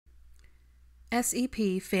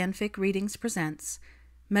SEP Fanfic Readings presents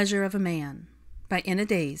Measure of a Man by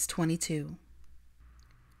Days 22.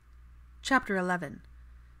 Chapter 11.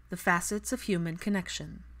 The Facets of Human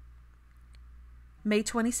Connection. May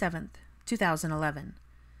 27th, 2011.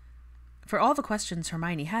 For all the questions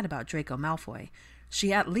Hermione had about Draco Malfoy,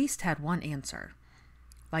 she at least had one answer.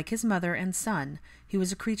 Like his mother and son, he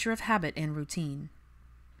was a creature of habit and routine.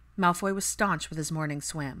 Malfoy was staunch with his morning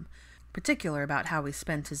swim, particular about how he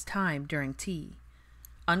spent his time during tea,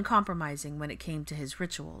 uncompromising when it came to his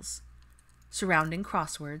rituals, surrounding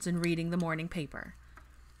crosswords and reading the morning paper.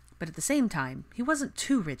 But at the same time, he wasn't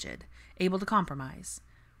too rigid, able to compromise.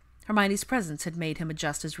 Hermione's presence had made him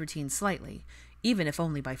adjust his routine slightly, even if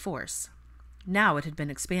only by force. Now it had been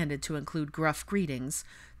expanded to include gruff greetings,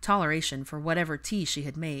 toleration for whatever tea she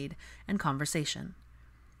had made, and conversation.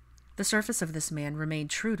 The surface of this man remained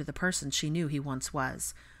true to the person she knew he once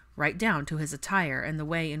was, right down to his attire and the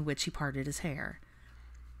way in which he parted his hair.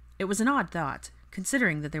 It was an odd thought,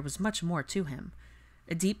 considering that there was much more to him,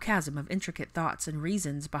 a deep chasm of intricate thoughts and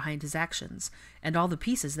reasons behind his actions, and all the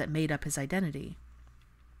pieces that made up his identity.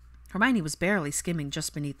 Hermione was barely skimming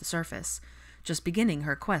just beneath the surface, just beginning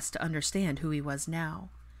her quest to understand who he was now.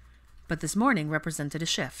 But this morning represented a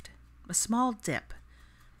shift, a small dip.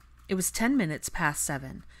 It was 10 minutes past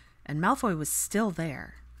 7, and Malfoy was still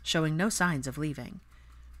there, showing no signs of leaving.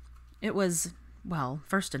 It was, well,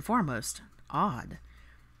 first and foremost, odd.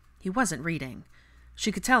 He wasn't reading.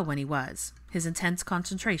 She could tell when he was. His intense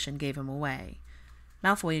concentration gave him away.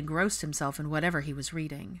 Malfoy engrossed himself in whatever he was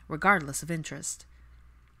reading, regardless of interest.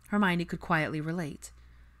 Hermione could quietly relate.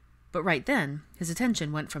 But right then, his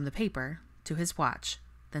attention went from the paper to his watch,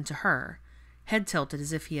 then to her, head tilted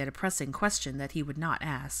as if he had a pressing question that he would not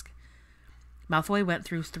ask. Malfoy went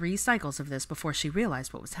through 3 cycles of this before she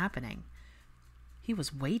realized what was happening. He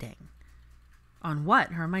was waiting. On what,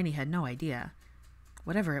 Hermione had no idea.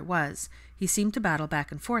 Whatever it was, he seemed to battle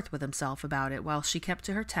back and forth with himself about it while she kept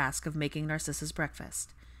to her task of making Narcissa's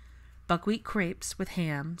breakfast. Buckwheat crepes with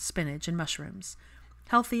ham, spinach, and mushrooms.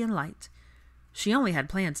 Healthy and light. She only had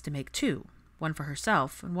plans to make 2, one for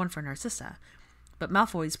herself and one for Narcissa, but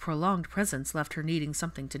Malfoy's prolonged presence left her needing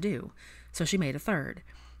something to do, so she made a 3rd,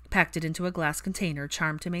 packed it into a glass container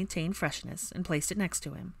charmed to maintain freshness, and placed it next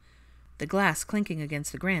to him. The glass clinking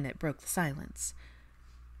against the granite broke the silence.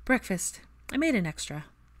 "Breakfast. I made an extra."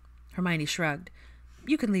 Hermione shrugged.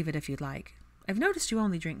 "You can leave it if you'd like. I've noticed you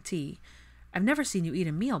only drink tea. I've never seen you eat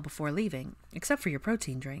a meal before leaving, except for your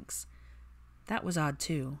protein drinks." That was odd,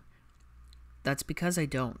 too. "That's because I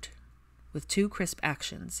don't." With 2 crisp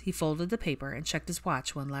actions, he folded the paper and checked his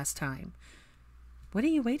watch one last time. "What are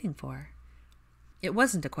you waiting for?" It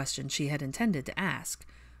wasn't a question she had intended to ask.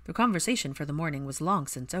 The conversation for the morning was long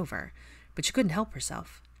since over, but she couldn't help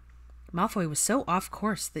herself. Malfoy was so off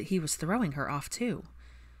course that he was throwing her off too.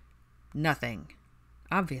 "Nothing."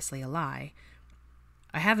 Obviously a lie.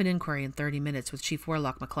 "I have an inquiry in 30 minutes with Chief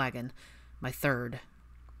Warlock McLaggen. My 3rd.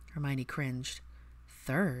 Hermione cringed.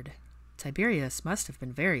 3rd? Tiberius must have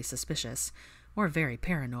been very suspicious, or very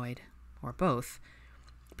paranoid, or both.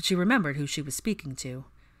 But she remembered who she was speaking to.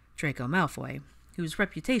 Draco Malfoy, whose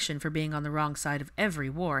reputation for being on the wrong side of every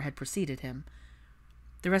war had preceded him.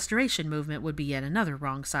 The Restoration movement would be yet another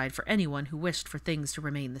wrong side for anyone who wished for things to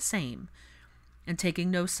remain the same, and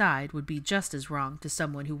taking no side would be just as wrong to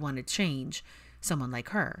someone who wanted change, someone like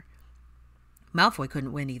her. Malfoy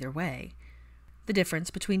couldn't win either way. The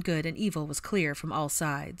difference between good and evil was clear from all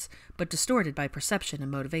sides, but distorted by perception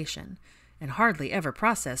and motivation, and hardly ever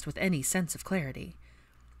processed with any sense of clarity.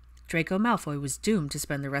 Draco Malfoy was doomed to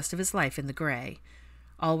spend the rest of his life in the gray,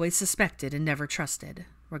 always suspected and never trusted,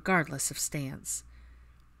 regardless of stance.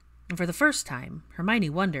 And for the first time, Hermione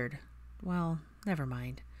wondered, well, never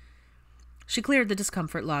mind. She cleared the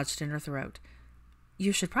discomfort lodged in her throat.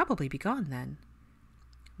 "You should probably be gone, then."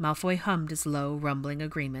 Malfoy hummed his low, rumbling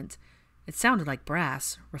agreement. It sounded like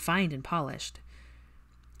brass, refined and polished.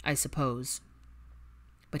 "I suppose."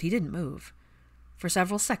 But he didn't move. For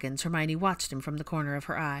several seconds, Hermione watched him from the corner of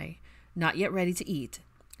her eye. Not yet ready to eat,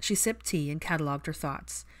 she sipped tea and catalogued her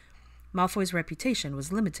thoughts. Malfoy's reputation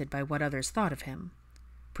was limited by what others thought of him.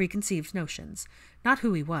 Preconceived notions, not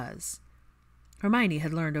who he was. Hermione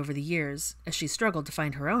had learned over the years, as she struggled to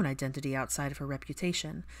find her own identity outside of her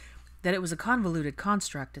reputation, that it was a convoluted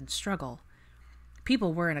construct and struggle.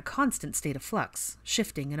 People were in a constant state of flux,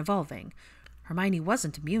 shifting and evolving. Hermione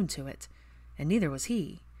wasn't immune to it, and neither was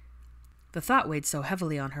he. The thought weighed so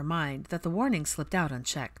heavily on her mind that the warning slipped out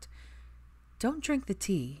unchecked. "Don't drink the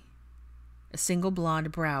tea." A single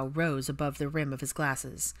blonde brow rose above the rim of his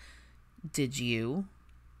glasses. "Did you?"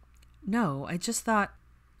 "No, I just thought—"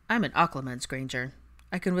 "I'm an occlumens, Granger.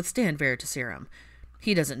 I can withstand Veritaserum.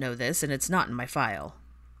 He doesn't know this, and it's not in my file."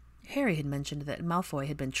 Harry had mentioned that Malfoy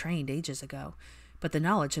had been trained ages ago, but the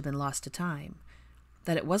knowledge had been lost to time.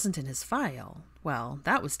 That it wasn't in his file, well,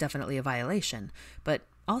 that was definitely a violation, but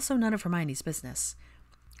also none of Hermione's business.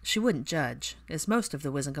 She wouldn't judge, as most of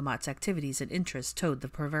the Wizengamot's activities and interests towed the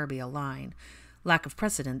proverbial line. Lack of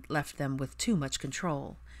precedent left them with too much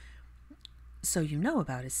control. "So you know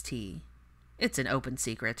about his tea?" "It's an open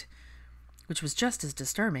secret," which was just as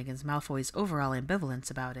disturbing as Malfoy's overall ambivalence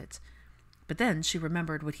about it. But then she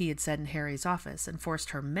remembered what he had said in Harry's office and forced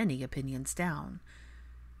her many opinions down.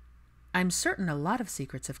 "I'm certain a lot of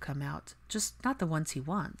secrets have come out, just not the ones he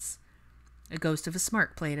wants." A ghost of a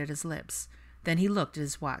smirk played at his lips. Then he looked at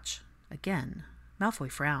his watch. Again,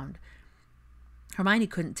 Malfoy frowned. Hermione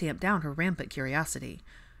couldn't tamp down her rampant curiosity.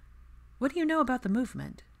 "What do you know about the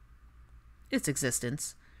movement?" "Its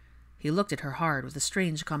existence." He looked at her hard with a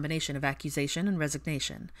strange combination of accusation and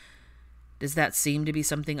resignation. "Does that seem to be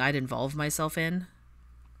something I'd involve myself in?"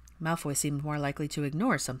 Malfoy seemed more likely to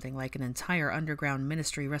ignore something like an entire underground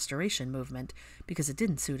ministry restoration movement because it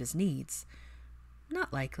didn't suit his needs.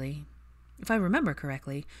 "Not likely. If I remember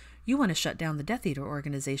correctly, you want to shut down the Death Eater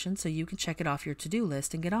organization so you can check it off your to-do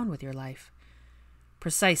list and get on with your life."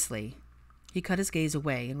 "Precisely." He cut his gaze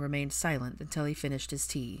away and remained silent until he finished his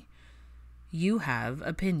tea. "You have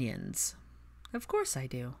opinions." "Of course I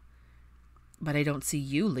do." "But I don't see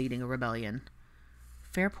you leading a rebellion."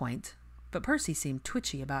 Fair point, but Percy seemed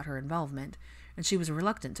twitchy about her involvement, and she was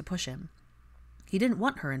reluctant to push him. He didn't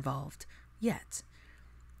want her involved, yet,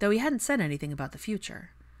 though he hadn't said anything about the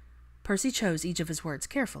future. Percy chose each of his words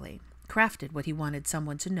carefully, crafted what he wanted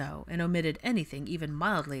someone to know, and omitted anything even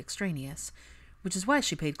mildly extraneous, which is why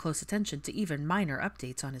she paid close attention to even minor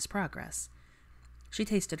updates on his progress. She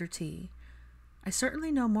tasted her tea. "I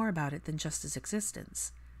certainly know more about it than just his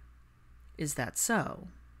existence." "Is that so?"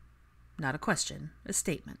 Not a question, a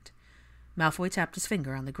statement. Malfoy tapped his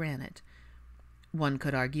finger on the granite. "One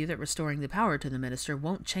could argue that restoring the power to the minister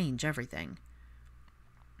won't change everything."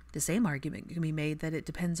 The same argument can be made that it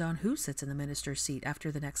depends on who sits in the minister's seat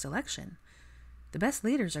after the next election. The best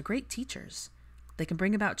leaders are great teachers. They can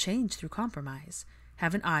bring about change through compromise,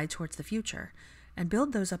 have an eye towards the future, and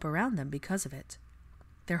build those up around them because of it.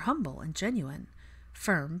 They're humble and genuine,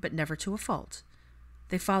 firm but never to a fault.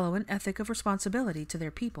 They follow an ethic of responsibility to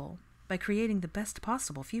their people by creating the best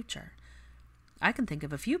possible future. I can think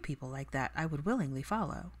of a few people like that I would willingly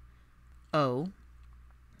follow. "Oh?"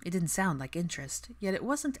 It didn't sound like interest, yet it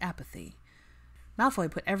wasn't apathy. Malfoy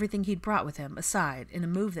put everything he'd brought with him aside in a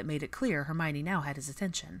move that made it clear Hermione now had his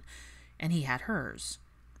attention, and he had hers.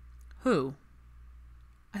 "Who?"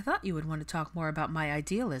 "I thought you would want to talk more about my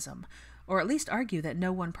idealism, or at least argue that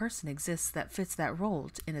no one person exists that fits that role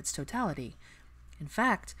in its totality. In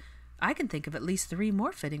fact, I can think of at least 3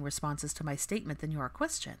 more fitting responses to my statement than your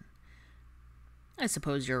question." "I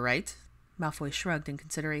suppose you're right." Malfoy shrugged in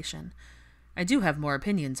consideration. "I do have more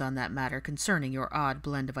opinions on that matter concerning your odd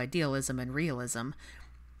blend of idealism and realism,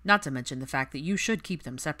 not to mention the fact that you should keep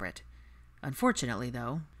them separate. Unfortunately,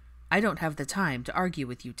 though, I don't have the time to argue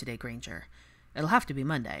with you today, Granger. It'll have to be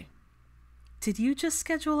Monday." "Did you just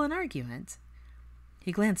schedule an argument?"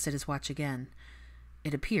 He glanced at his watch again.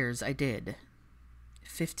 "It appears I did."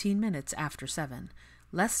 15 minutes after 7.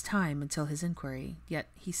 Less time until his inquiry, yet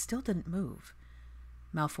he still didn't move.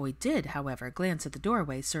 Malfoy did, however, glance at the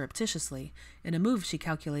doorway surreptitiously, in a move she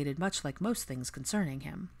calculated much like most things concerning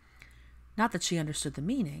him. Not that she understood the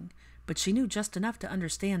meaning, but she knew just enough to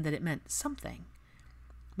understand that it meant something.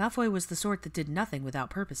 Malfoy was the sort that did nothing without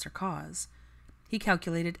purpose or cause. He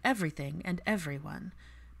calculated everything and everyone,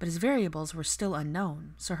 but his variables were still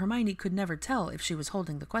unknown, so Hermione could never tell if she was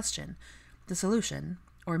holding the question, the solution,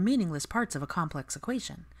 or meaningless parts of a complex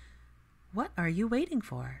equation. "What are you waiting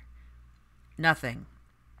for?" "Nothing."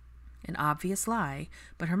 An obvious lie,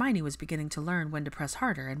 but Hermione was beginning to learn when to press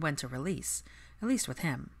harder and when to release, at least with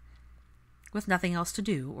him. With nothing else to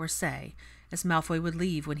do or say, as Malfoy would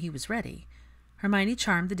leave when he was ready, Hermione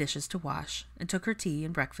charmed the dishes to wash and took her tea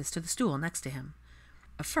and breakfast to the stool next to him.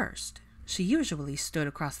 At first, she usually stood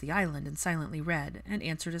across the island and silently read and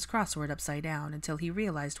answered his crossword upside down until he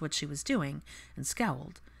realized what she was doing and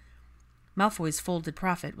scowled. Malfoy's folded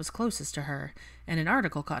prophet was closest to her, and an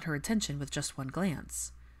article caught her attention with just one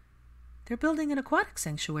glance. "They're building an aquatic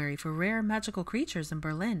sanctuary for rare magical creatures in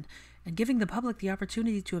Berlin and giving the public the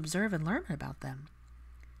opportunity to observe and learn about them."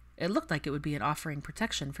 It looked like it would be an offering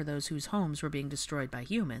protection for those whose homes were being destroyed by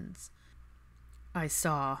humans. "I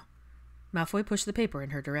saw." Malfoy pushed the paper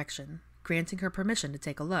in her direction, granting her permission to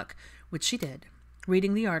take a look, which she did,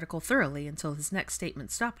 reading the article thoroughly until his next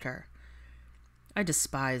statement stopped her. "I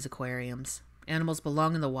despise aquariums. Animals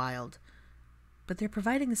belong in the wild. But they're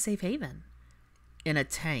providing a safe haven. In a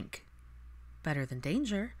tank. Better than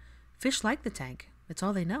danger. Fish like the tank. It's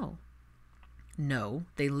all they know. No,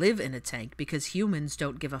 they live in a tank because humans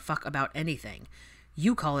don't give a fuck about anything.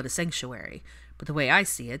 You call it a sanctuary, but the way I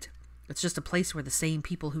see it, it's just a place where the same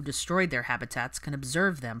people who destroyed their habitats can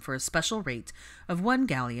observe them for a special rate of 1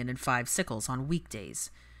 galleon and 5 sickles on weekdays.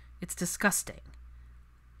 It's disgusting.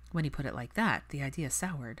 When he put it like that, the idea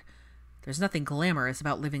soured. There's nothing glamorous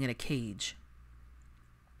about living in a cage.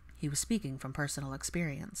 He was speaking from personal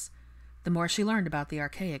experience. The more she learned about the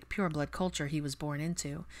archaic, pure-blood culture he was born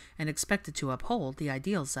into and expected to uphold the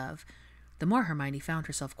ideals of, the more Hermione found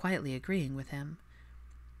herself quietly agreeing with him.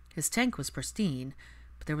 His tank was pristine,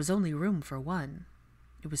 but there was only room for one.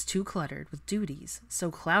 It was too cluttered with duties,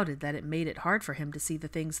 so clouded that it made it hard for him to see the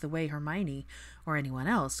things the way Hermione or anyone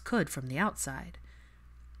else could from the outside.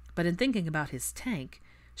 But in thinking about his tank,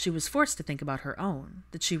 she was forced to think about her own,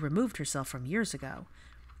 that she removed herself from years ago.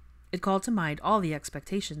 It called to mind all the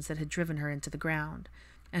expectations that had driven her into the ground,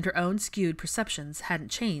 and her own skewed perceptions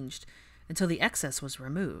hadn't changed until the excess was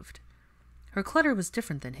removed. Her clutter was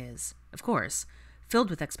different than his, of course, filled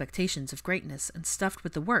with expectations of greatness and stuffed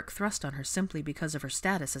with the work thrust on her simply because of her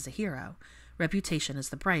status as a hero, reputation as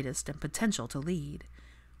the brightest, and potential to lead.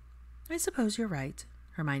 "I suppose you're right,"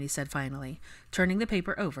 Hermione said finally, turning the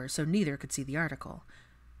paper over so neither could see the article.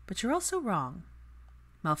 "But you're also wrong."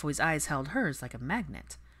 Malfoy's eyes held hers like a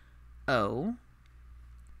magnet. "Oh?"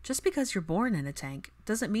 "Just because you're born in a tank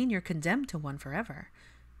doesn't mean you're condemned to one forever.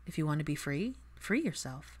 If you want to be free, free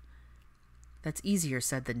yourself." "That's easier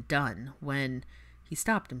said than done when—" He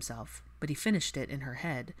stopped himself, but he finished it in her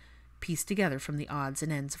head, pieced together from the odds and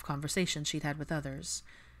ends of conversation she'd had with others.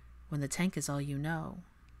 "When the tank is all you know."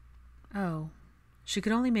 "Oh." She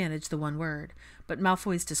could only manage the one word, but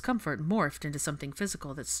Malfoy's discomfort morphed into something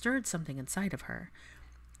physical that stirred something inside of her.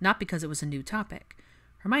 Not because it was a new topic.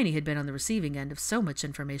 Hermione had been on the receiving end of so much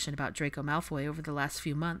information about Draco Malfoy over the last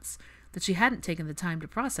few months that she hadn't taken the time to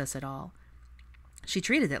process it all. She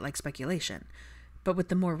treated it like speculation, but with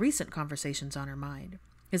the more recent conversations on her mind,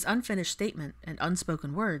 his unfinished statement and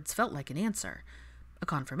unspoken words felt like an answer, a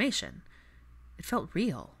confirmation. It felt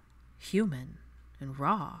real, human, and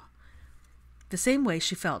raw. The same way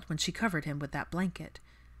she felt when she covered him with that blanket.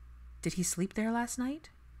 Did he sleep there last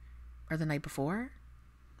night? Or the night before?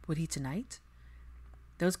 Would he tonight?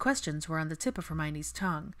 Those questions were on the tip of Hermione's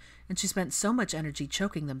tongue, and she spent so much energy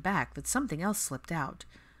choking them back that something else slipped out.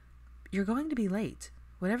 "You're going to be late.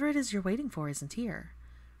 Whatever it is you're waiting for isn't here."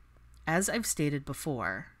 "As I've stated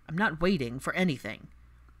before, I'm not waiting for anything."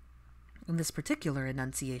 And this particular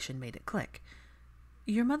enunciation made it click.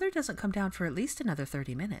 "Your mother doesn't come down for at least another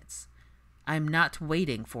 30 minutes. "I'm not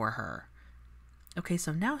waiting for her." Okay,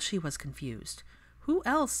 so now she was confused. Who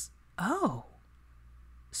else? Oh!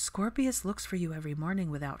 "Scorpius looks for you every morning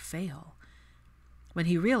without fail." When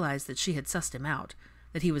he realized that she had sussed him out,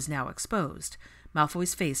 that he was now exposed,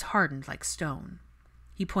 Malfoy's face hardened like stone.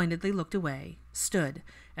 He pointedly looked away, stood,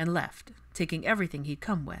 and left, taking everything he'd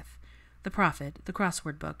come with, the prophet, the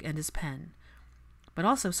crossword book, and his pen, but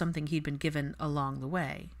also something he'd been given along the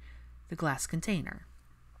way, the glass container.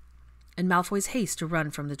 In Malfoy's haste to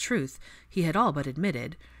run from the truth he had all but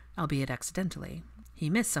admitted, albeit accidentally, he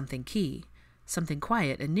missed something key, something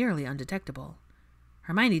quiet and nearly undetectable.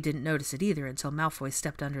 Hermione didn't notice it either until Malfoy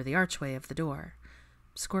stepped under the archway of the door.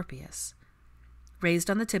 Scorpius.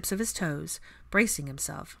 Raised on the tips of his toes, bracing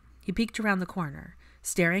himself, he peeked around the corner,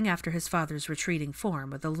 staring after his father's retreating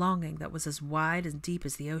form with a longing that was as wide and deep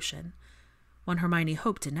as the ocean, one Hermione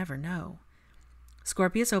hoped to never know.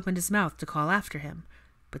 Scorpius opened his mouth to call after him,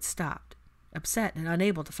 but stopped, upset and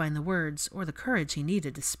unable to find the words or the courage he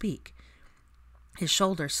needed to speak. His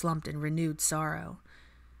shoulder slumped in renewed sorrow.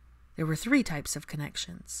 There were 3 types of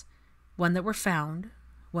connections, one that were found,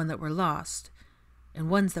 one that were lost, and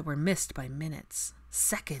ones that were missed by minutes,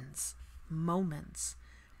 seconds, moments.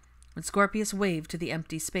 When Scorpius waved to the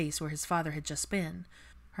empty space where his father had just been,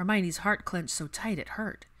 Hermione's heart clenched so tight it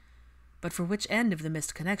hurt. But for which end of the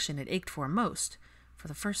missed connection it ached for most, for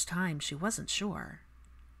the first time she wasn't sure.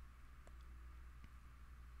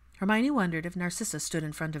 Hermione wondered if Narcissa stood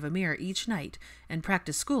in front of a mirror each night and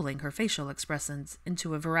practiced schooling her facial expressions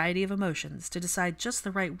into a variety of emotions to decide just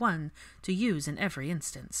the right one to use in every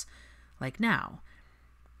instance. Like now.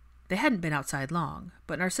 They hadn't been outside long,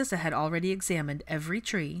 but Narcissa had already examined every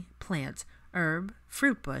tree, plant, herb,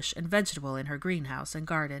 fruit bush, and vegetable in her greenhouse and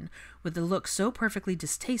garden with a look so perfectly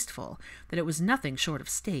distasteful that it was nothing short of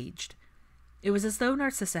staged. It was as though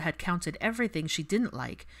Narcissa had counted everything she didn't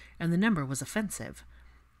like, and the number was offensive.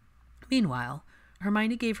 Meanwhile,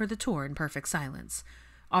 Hermione gave her the tour in perfect silence,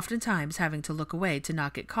 oftentimes having to look away to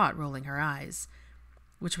not get caught rolling her eyes,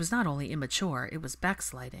 which was not only immature, it was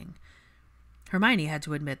backsliding. Hermione had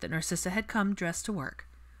to admit that Narcissa had come dressed to work,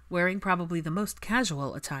 wearing probably the most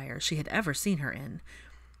casual attire she had ever seen her in,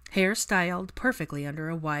 hair styled perfectly under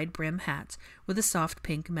a wide brim hat with a soft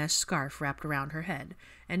pink mesh scarf wrapped around her head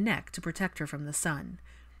and neck to protect her from the sun.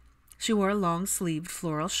 She wore a long-sleeved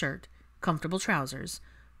floral shirt, comfortable trousers,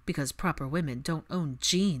 because proper women don't own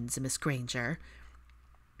jeans, Miss Granger,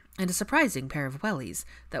 and a surprising pair of wellies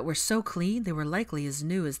that were so clean they were likely as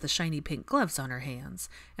new as the shiny pink gloves on her hands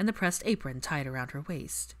and the pressed apron tied around her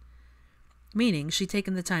waist. Meaning she'd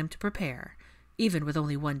taken the time to prepare, even with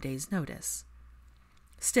only 1 day's notice.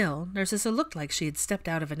 Still, Narcissa looked like she had stepped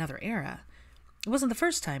out of another era. It wasn't the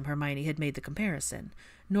first time Hermione had made the comparison,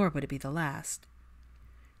 nor would it be the last.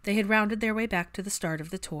 They had rounded their way back to the start of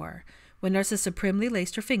the tour, when Narcissa primly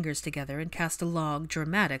laced her fingers together and cast a long,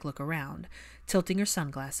 dramatic look around, tilting her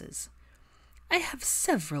sunglasses. "I have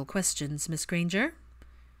several questions, Miss Granger."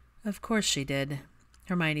 Of course she did,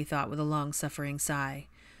 Hermione thought with a long-suffering sigh.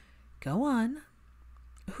 "Go on.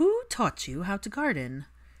 Who taught you how to garden?"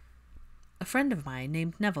 "A friend of mine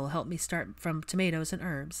named Neville helped me start from tomatoes and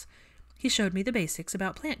herbs. He showed me the basics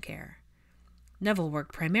about plant care." Neville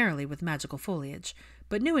worked primarily with magical foliage,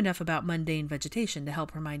 but knew enough about mundane vegetation to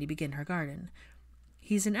help Hermione begin her garden.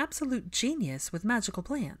 "He's an absolute genius with magical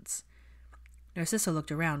plants." Narcissa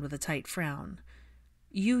looked around with a tight frown.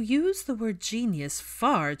 "You use the word genius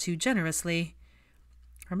far too generously."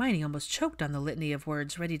 Hermione almost choked on the litany of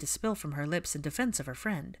words ready to spill from her lips in defense of her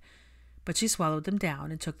friend, but she swallowed them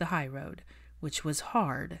down and took the high road, which was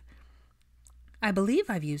hard. "I believe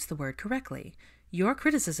I've used the word correctly. Your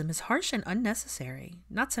criticism is harsh and unnecessary,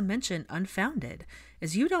 not to mention unfounded,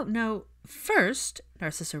 as you don't know—" "First,"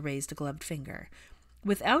 Narcissa raised a gloved finger,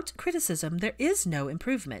 "without criticism there is no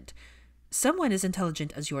improvement. Someone as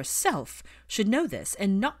intelligent as yourself should know this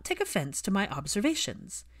and not take offense to my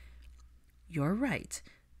observations." "You're right,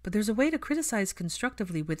 but there's a way to criticize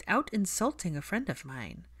constructively without insulting a friend of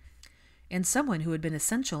mine." And someone who had been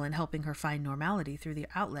essential in helping her find normality through the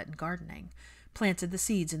outlet in gardening planted the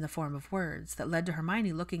seeds in the form of words that led to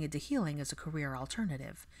Hermione looking into healing as a career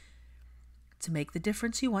alternative. To make the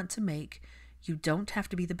difference you want to make, you don't have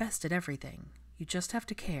to be the best at everything. You just have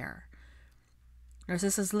to care.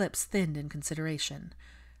 Narcissa's lips thinned in consideration.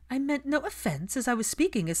 "I meant no offense, as I was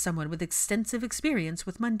speaking as someone with extensive experience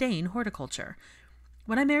with mundane horticulture.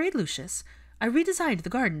 When I married Lucius, I redesigned the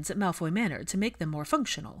gardens at Malfoy Manor to make them more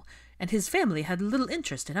functional, and his family had little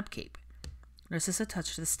interest in upkeep." Narcissa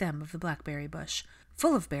touched the stem of the blackberry bush,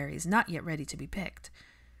 full of berries not yet ready to be picked.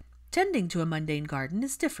 "Tending to a mundane garden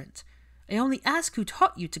is different. I only ask who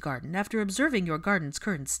taught you to garden after observing your garden's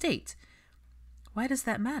current state." "Why does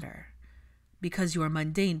that matter?" "Because your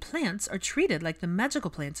mundane plants are treated like the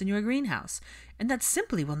magical plants in your greenhouse, and that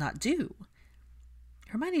simply will not do."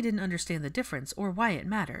 Hermione didn't understand the difference or why it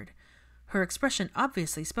mattered. Her expression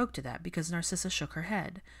obviously spoke to that because Narcissa shook her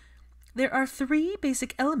head. "There are 3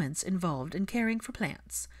 basic elements involved in caring for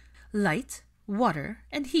plants: light, water,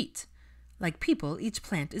 and heat. Like people, each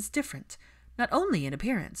plant is different, not only in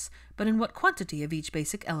appearance, but in what quantity of each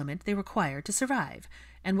basic element they require to survive,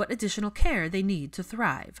 and what additional care they need to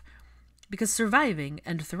thrive. Because surviving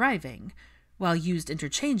and thriving, while used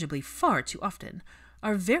interchangeably far too often,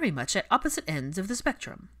 are very much at opposite ends of the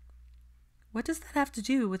spectrum." "What does that have to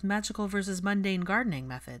do with magical versus mundane gardening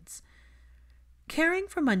methods?" "Caring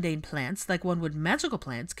for mundane plants like one would magical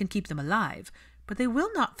plants can keep them alive, but they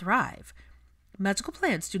will not thrive. Magical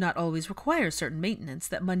plants do not always require certain maintenance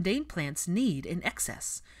that mundane plants need in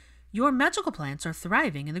excess. Your magical plants are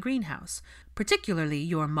thriving in the greenhouse, particularly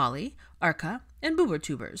your molly, arca, and boober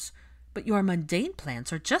tubers, but your mundane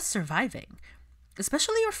plants are just surviving,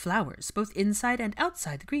 especially your flowers, both inside and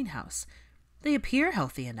outside the greenhouse. They appear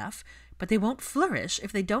healthy enough, but they won't flourish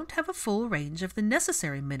if they don't have a full range of the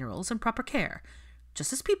necessary minerals and proper care,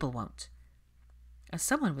 just as people won't." As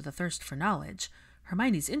someone with a thirst for knowledge,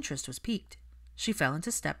 Hermione's interest was piqued. She fell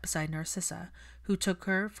into step beside Narcissa, who took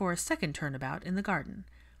her for a second turnabout in the garden,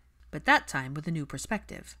 but that time with a new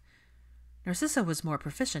perspective. Narcissa was more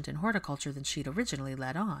proficient in horticulture than she'd originally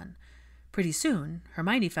let on. Pretty soon,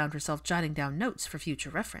 Hermione found herself jotting down notes for future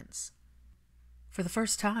reference. For the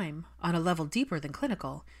first time, on a level deeper than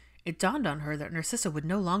clinical, it dawned on her that Narcissa would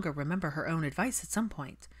no longer remember her own advice at some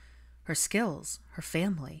point. Her skills, her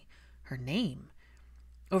family, her name.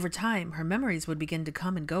 Over time, her memories would begin to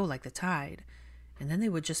come and go like the tide, and then they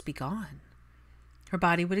would just be gone. Her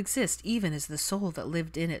body would exist even as the soul that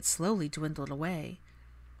lived in it slowly dwindled away.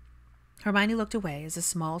 Hermione looked away as a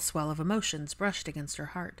small swell of emotions brushed against her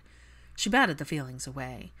heart. She batted the feelings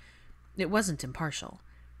away. It wasn't impartial.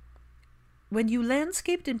 When you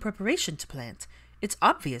landscaped in preparation to plant, it's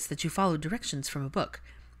obvious that you followed directions from a book,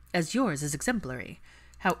 as yours is exemplary.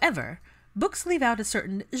 However, books leave out a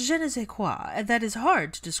certain je ne sais quoi that is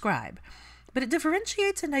hard to describe, but it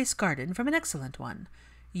differentiates a nice garden from an excellent one.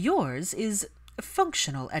 Yours is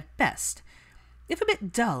functional at best, if a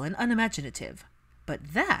bit dull and unimaginative.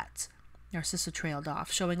 But that, Narcissa trailed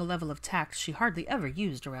off, showing a level of tact she hardly ever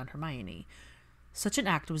used around Hermione. Such an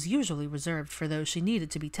act was usually reserved for those she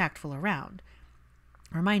needed to be tactful around.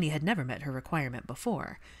 Hermione had never met her requirement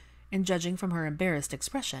before, and judging from her embarrassed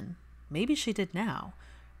expression, maybe she did now,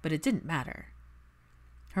 but it didn't matter.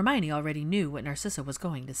 Hermione already knew what Narcissa was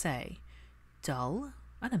going to say. Dull?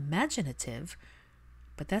 Unimaginative?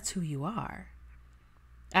 But that's who you are.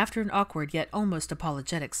 After an awkward yet almost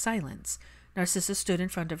apologetic silence, Narcissa stood in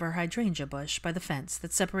front of her hydrangea bush by the fence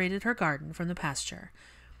that separated her garden from the pasture.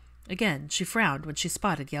 Again, she frowned when she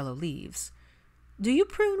spotted yellow leaves. Do you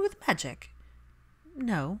prune with magic?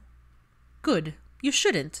 No. Good. You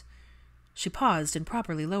shouldn't. She paused and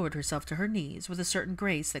properly lowered herself to her knees with a certain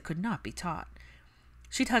grace that could not be taught.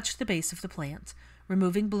 She touched the base of the plant,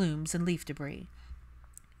 removing blooms and leaf debris.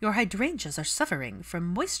 Your hydrangeas are suffering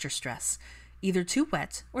from moisture stress, either too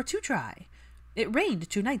wet or too dry. It rained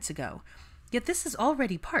 2 nights ago, yet this is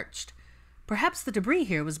already parched. Perhaps the debris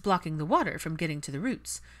here was blocking the water from getting to the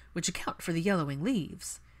roots, which account for the yellowing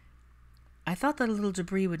leaves. I thought that a little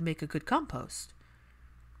debris would make a good compost.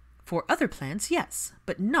 For other plants, yes,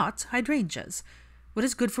 but not hydrangeas. What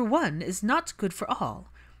is good for one is not good for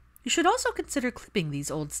all. You should also consider clipping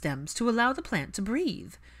these old stems to allow the plant to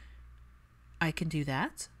breathe. I can do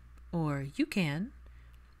that, or you can.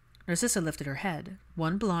 Narcissa lifted her head,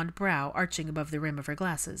 one blonde brow arching above the rim of her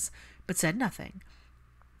glasses, but said nothing.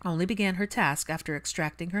 Only began her task after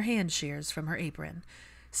extracting her hand shears from her apron,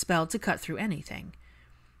 spelled to cut through anything.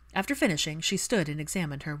 After finishing, she stood and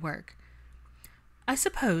examined her work. I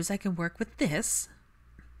suppose I can work with this.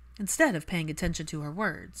 Instead of paying attention to her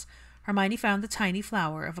words, Hermione found the tiny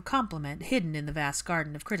flower of a compliment hidden in the vast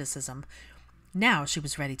garden of criticism. Now she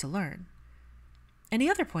was ready to learn. Any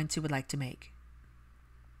other points you would like to make?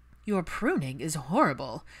 Your pruning is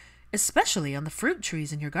horrible, especially on the fruit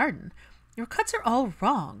trees in your garden. Your cuts are all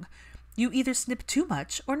wrong. You either snip too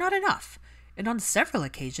much or not enough, and on several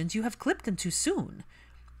occasions you have clipped them too soon.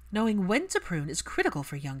 Knowing when to prune is critical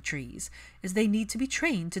for young trees, as they need to be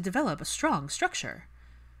trained to develop a strong structure.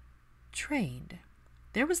 Trained.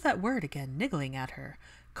 There was that word again, niggling at her,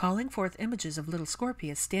 calling forth images of little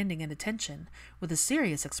Scorpius standing at attention, with a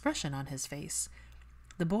serious expression on his face.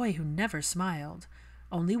 The boy who never smiled,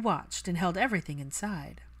 only watched and held everything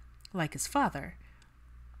inside, like his father.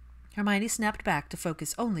 Hermione snapped back to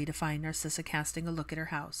focus only to find Narcissa casting a look at her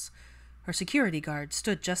house. Her security guard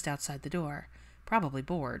stood just outside the door, probably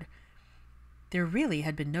bored. There really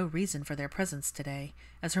had been no reason for their presence today,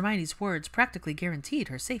 as Hermione's words practically guaranteed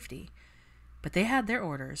her safety. But they had their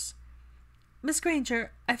orders. Miss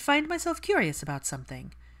Granger, I find myself curious about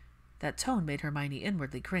something. That tone made Hermione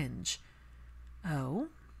inwardly cringe. Oh?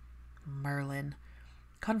 Merlin.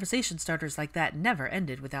 Conversation starters like that never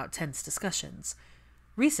ended without tense discussions.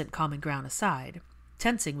 Recent common ground aside,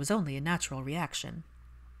 tensing was only a natural reaction.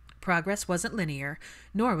 Progress wasn't linear,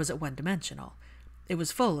 nor was it one-dimensional. It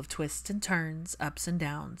was full of twists and turns, ups and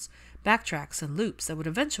downs, backtracks and loops that would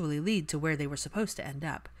eventually lead to where they were supposed to end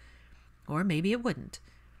up. Or maybe it wouldn't.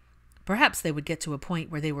 Perhaps they would get to a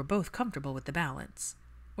point where they were both comfortable with the balance.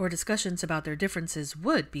 Or discussions about their differences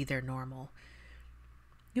would be their normal.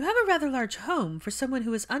 You have a rather large home for someone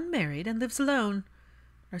who is unmarried and lives alone.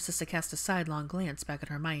 Narcissa cast a sidelong glance back at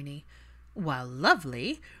Hermione. While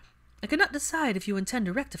lovely, I cannot decide if you intend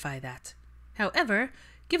to rectify that. However,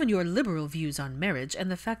 given your liberal views on marriage and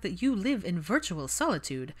the fact that you live in virtual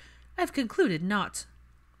solitude, I have concluded not.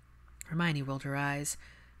 Hermione rolled her eyes.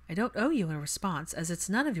 I don't owe you a response, as it's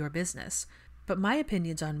none of your business, but my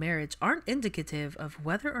opinions on marriage aren't indicative of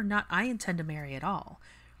whether or not I intend to marry at all.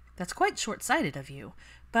 That's quite short-sighted of you,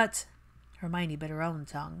 but... Hermione bit her own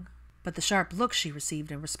tongue. But the sharp look she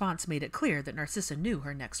received in response made it clear that Narcissa knew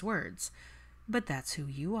her next words. But that's who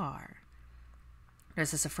you are.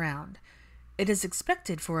 Narcissa frowned. It is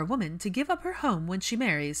expected for a woman to give up her home when she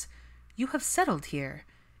marries. You have settled here.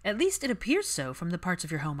 At least it appears so from the parts of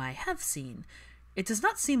your home I have seen. It does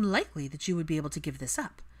not seem likely that you would be able to give this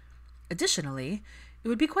up. Additionally, it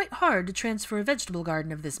would be quite hard to transfer a vegetable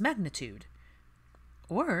garden of this magnitude.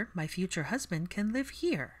 Or my future husband can live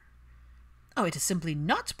here. Oh, it is simply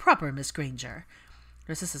not proper, Miss Granger.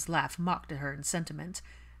 Narcissa's laugh mocked at her in sentiment.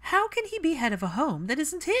 How can he be head of a home that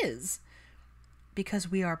isn't his?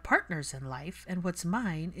 Because we are partners in life, and what's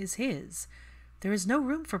mine is his. There is no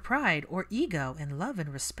room for pride or ego in love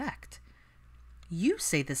and respect. You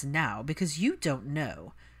say this now because you don't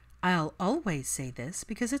know. I'll always say this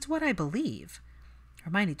because it's what I believe.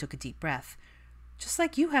 Hermione took a deep breath. Just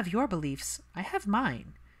like you have your beliefs, I have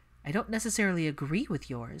mine. I don't necessarily agree with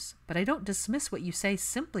yours, but I don't dismiss what you say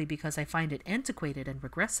simply because I find it antiquated and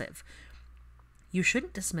regressive. You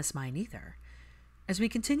shouldn't dismiss mine either. As we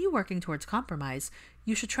continue working towards compromise,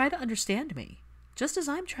 you should try to understand me, just as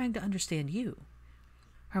I'm trying to understand you.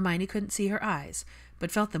 Hermione couldn't see her eyes,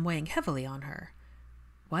 but felt them weighing heavily on her.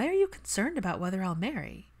 Why are you concerned about whether I'll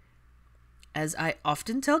marry? As I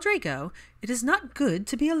often tell Draco, it is not good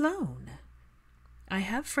to be alone. I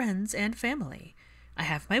have friends and family. I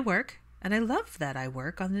have my work, and I love that I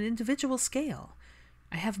work on an individual scale.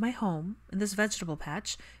 I have my home in this vegetable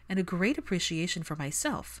patch and a great appreciation for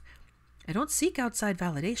myself. I don't seek outside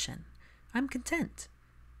validation. I'm content.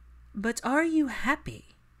 But are you happy?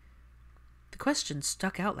 The question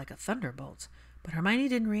stuck out like a thunderbolt, but Hermione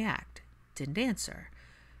didn't react, didn't answer.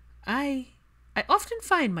 I often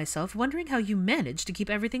find myself wondering how you manage to keep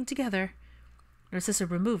everything together. Narcissa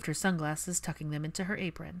removed her sunglasses, tucking them into her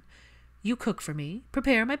apron. You cook for me,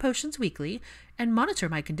 prepare my potions weekly, and monitor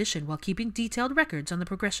my condition while keeping detailed records on the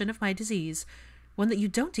progression of my disease, one that you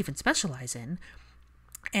don't even specialize in,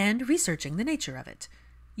 and researching the nature of it.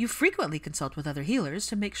 You frequently consult with other healers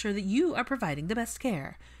to make sure that you are providing the best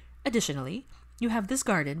care. Additionally, you have this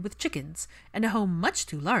garden with chickens and a home much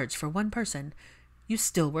too large for one person. You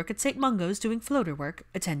still work at St. Mungo's doing floater work,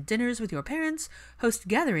 attend dinners with your parents, host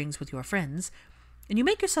gatherings with your friends, and you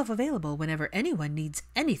make yourself available whenever anyone needs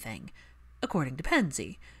anything, according to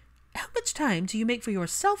Pansy. How much time do you make for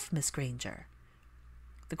yourself, Miss Granger?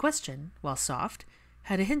 The question, while soft,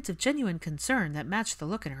 had a hint of genuine concern that matched the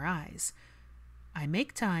look in her eyes. I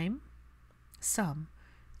make time. Some.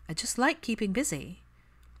 I just like keeping busy.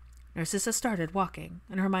 Narcissa started walking,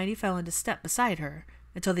 and Hermione fell into step beside her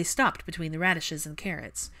until they stopped between the radishes and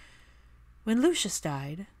carrots. When Lucius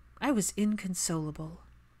died, I was inconsolable.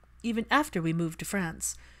 Even after we moved to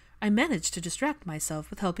France, I managed to distract myself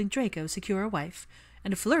with helping Draco secure a wife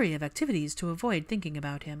and a flurry of activities to avoid thinking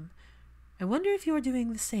about him. I wonder if you are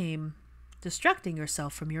doing the same, distracting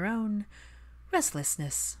yourself from your own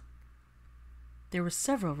restlessness. There were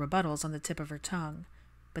several rebuttals on the tip of her tongue,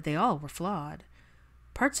 but they all were flawed.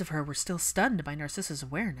 Parts of her were still stunned by Narcissa's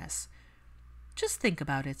awareness. Just think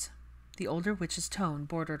about it. The older witch's tone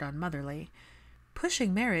bordered on motherly.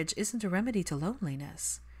 Pushing marriage isn't a remedy to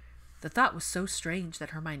loneliness. The thought was so strange that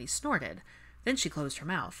Hermione snorted. Then she closed her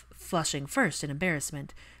mouth, flushing first in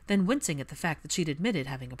embarrassment, then wincing at the fact that she'd admitted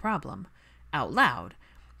having a problem. Out loud.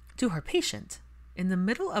 To her patient. In the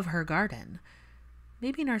middle of her garden.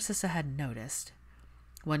 Maybe Narcissa hadn't noticed.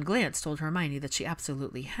 One glance told Hermione that she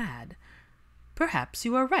absolutely had. Perhaps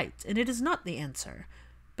you are right, and it is not the answer.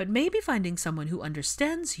 But maybe finding someone who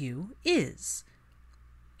understands you is.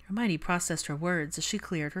 Hermione processed her words as she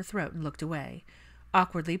cleared her throat and looked away,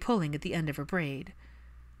 awkwardly pulling at the end of her braid.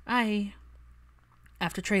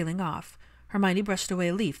 After trailing off, Hermione brushed away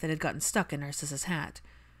a leaf that had gotten stuck in Narcissa's hat.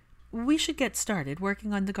 We should get started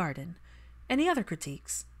working on the garden. Any other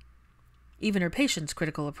critiques? Even her patient's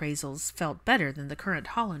critical appraisals felt better than the current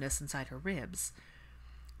hollowness inside her ribs.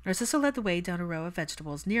 Narcissa led the way down a row of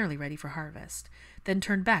vegetables nearly ready for harvest, then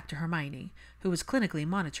turned back to Hermione, who was clinically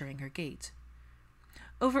monitoring her gait.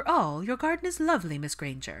 Overall, your garden is lovely, Miss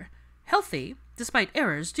Granger. Healthy, despite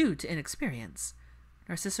errors due to inexperience.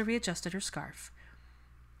 Narcissa readjusted her scarf.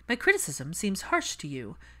 My criticism seems harsh to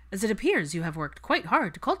you, as it appears you have worked quite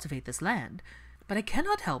hard to cultivate this land, but I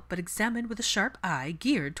cannot help but examine with a sharp eye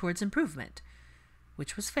geared towards improvement.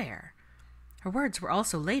 Which was fair. Her words were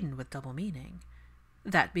also laden with double meaning.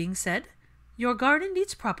 That being said, your garden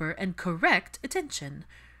needs proper and correct attention.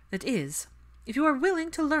 That is, if you are willing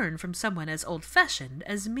to learn from someone as old-fashioned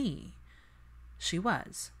as me. She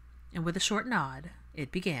was, and with a short nod,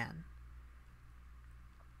 it began.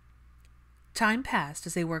 Time passed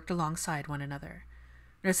as they worked alongside one another.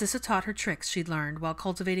 Narcissa taught her tricks she'd learned while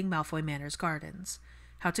cultivating Malfoy Manor's gardens.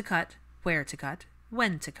 How to cut, where to cut,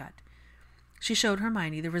 when to cut. She showed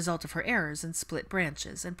Hermione the result of her errors in split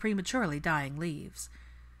branches and prematurely dying leaves.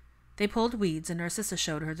 They pulled weeds, and Narcissa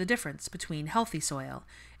showed her the difference between healthy soil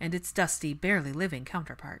and its dusty, barely living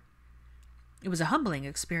counterpart. It was a humbling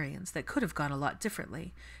experience that could have gone a lot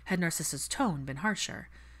differently had Narcissa's tone been harsher,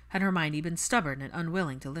 had Hermione been stubborn and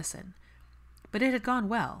unwilling to listen. But it had gone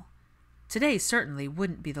well. Today certainly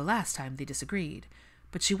wouldn't be the last time they disagreed,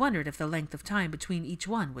 but she wondered if the length of time between each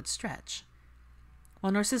one would stretch.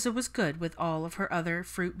 While Narcissa was good with all of her other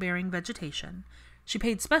fruit-bearing vegetation, she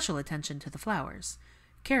paid special attention to the flowers,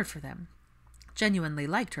 cared for them, genuinely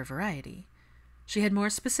liked her variety. She had more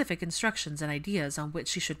specific instructions and ideas on which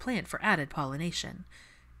she should plant for added pollination,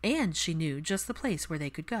 and she knew just the place where they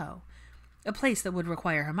could go, a place that would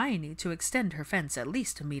require Hermione to extend her fence at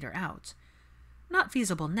least a meter out. Not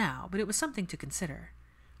feasible now, but it was something to consider.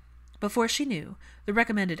 Before she knew, the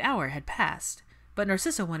recommended hour had passed, but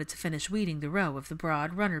Narcissa wanted to finish weeding the row of the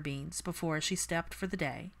broad runner beans before she stepped for the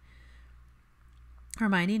day.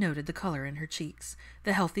 Hermione noted the color in her cheeks,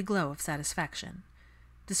 the healthy glow of satisfaction.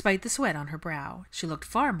 Despite the sweat on her brow, she looked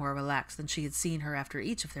far more relaxed than she had seen her after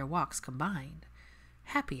each of their walks combined.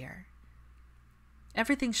 Happier.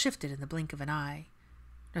 Everything shifted in the blink of an eye.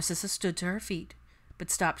 Narcissa stood to her feet, but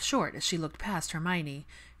stopped short as she looked past Hermione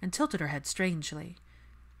and tilted her head strangely.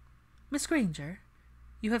 "Miss Granger,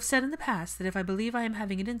 you have said in the past that if I believe I am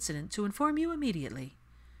having an incident, to inform you immediately."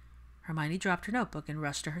 Hermione dropped her notebook and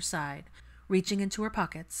rushed to her side, reaching into her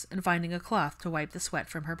pockets and finding a cloth to wipe the sweat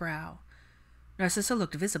from her brow. Narcissa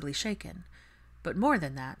looked visibly shaken, but more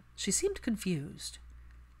than that, she seemed confused.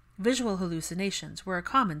 Visual hallucinations were a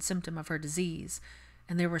common symptom of her disease,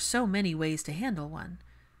 and there were so many ways to handle one,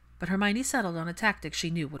 but Hermione settled on a tactic she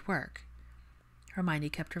knew would work. Hermione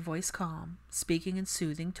kept her voice calm, speaking in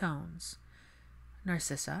soothing tones.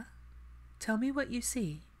 "Narcissa, tell me what you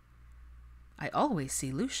see." "I always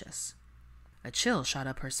see Lucius." A chill shot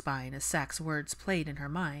up her spine as Sack's words played in her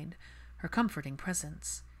mind, her comforting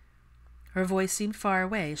presence. Her voice seemed far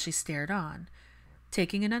away as she stared on,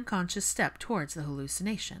 taking an unconscious step towards the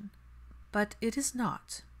hallucination. "But it is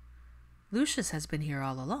not. Lucius has been here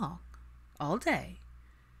all along, all day."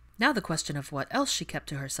 Now the question of what else she kept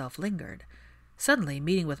to herself lingered. Suddenly,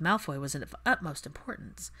 meeting with Malfoy was of utmost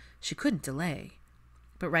importance. She couldn't delay.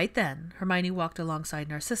 But right then, Hermione walked alongside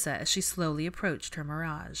Narcissa as she slowly approached her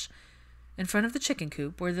mirage. In front of the chicken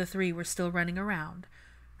coop, where the three were still running around,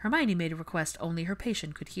 Hermione made a request only her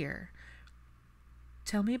patient could hear.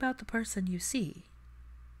 "Tell me about the person you see."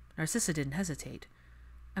 Narcissa didn't hesitate.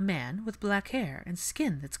 "A man with black hair and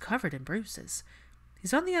skin that's covered in bruises.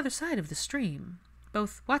 He's on the other side of the stream,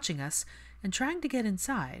 both watching us and trying to get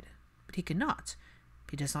inside, but he cannot.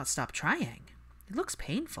 He does not stop trying. It looks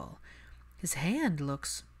painful. His hand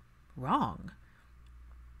looks wrong."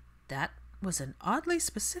 That was an oddly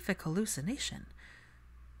specific hallucination.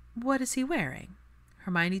 "What is he wearing?"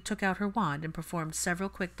 Hermione took out her wand and performed several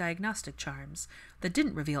quick diagnostic charms that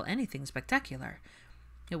didn't reveal anything spectacular.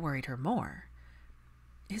 It worried her more.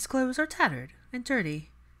 "His clothes are tattered and dirty.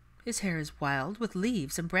 His hair is wild with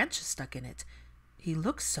leaves and branches stuck in it. He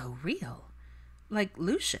looks so real. Like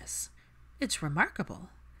Lucius. It's remarkable."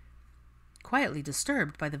 Quietly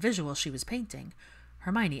disturbed by the visual she was painting,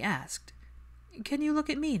 Hermione asked, "Can you look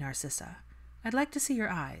at me, Narcissa? I'd like to see your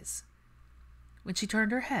eyes." When she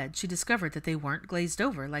turned her head, she discovered that they weren't glazed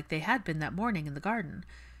over like they had been that morning in the garden.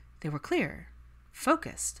 They were clear,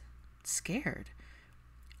 focused, scared.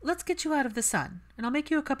 "Let's get you out of the sun, and I'll make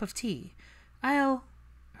you a cup of tea.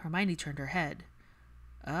 Hermione turned her head.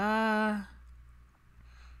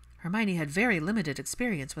 Hermione had very limited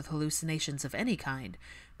experience with hallucinations of any kind,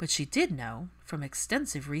 but she did know, from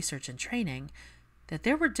extensive research and training, that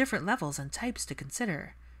there were different levels and types to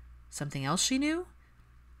consider. Something else she knew?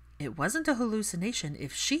 It wasn't a hallucination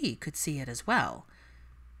if she could see it as well.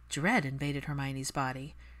 Dread invaded Hermione's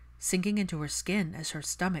body, sinking into her skin as her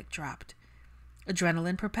stomach dropped.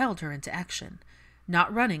 Adrenaline propelled her into action,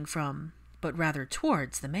 not running from, but rather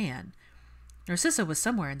towards the man. Narcissa was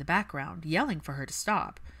somewhere in the background, yelling for her to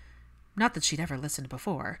stop. Not that she'd ever listened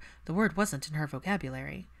before. The word wasn't in her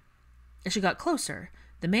vocabulary. As she got closer,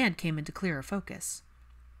 the man came into clearer focus.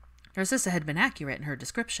 Narcissa had been accurate in her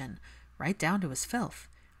description, right down to his filth.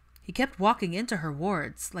 He kept walking into her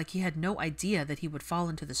wards like he had no idea that he would fall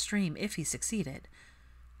into the stream if he succeeded,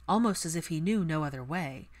 almost as if he knew no other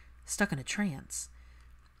way, stuck in a trance.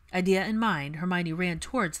 Idea in mind, Hermione ran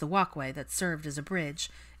towards the walkway that served as a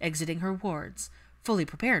bridge, exiting her wards, fully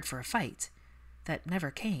prepared for a fight. That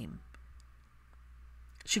never came.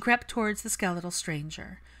 She crept towards the skeletal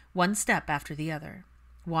stranger, one step after the other,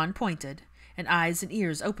 wand pointed, and eyes and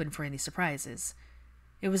ears open for any surprises.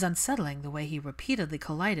 It was unsettling the way he repeatedly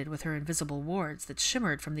collided with her invisible wards that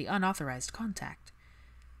shimmered from the unauthorized contact.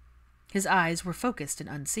 His eyes were focused and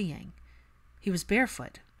unseeing. He was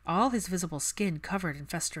barefoot, all his visible skin covered in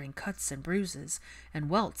festering cuts and bruises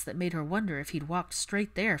and welts that made her wonder if he'd walked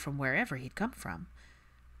straight there from wherever he'd come from.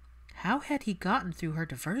 How had he gotten through her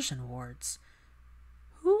diversion wards?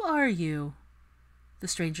 "Who are you?" The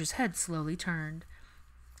stranger's head slowly turned,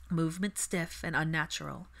 movement stiff and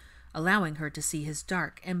unnatural, allowing her to see his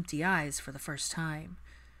dark, empty eyes for the first time.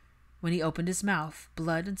 When he opened his mouth,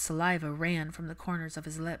 blood and saliva ran from the corners of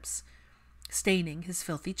his lips, staining his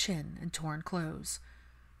filthy chin and torn clothes.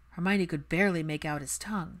 Hermione could barely make out his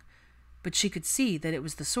tongue, but she could see that it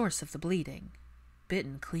was the source of the bleeding,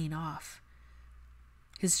 bitten clean off.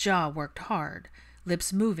 His jaw worked hard,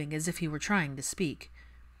 lips moving as if he were trying to speak.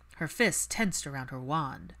 Her fists tensed around her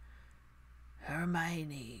wand.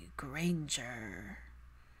 "Hermione Granger."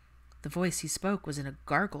 The voice he spoke was in a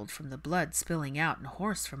gargled from the blood spilling out and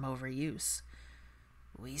hoarse from overuse.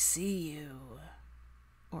 "We see you."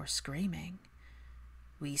 Or screaming.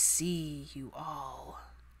 "We see you all."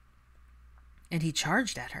 And he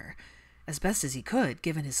charged at her, as best as he could,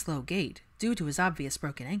 given his slow gait, due to his obvious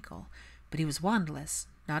broken ankle. But he was wandless,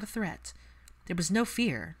 not a threat. There was no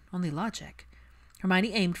fear, only logic.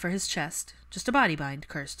 Hermione aimed for his chest, just a body-bind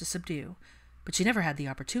curse to subdue, but she never had the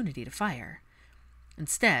opportunity to fire.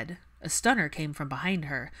 Instead, a stunner came from behind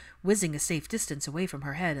her, whizzing a safe distance away from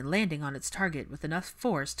her head and landing on its target with enough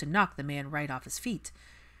force to knock the man right off his feet.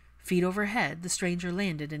 Feet overhead, the stranger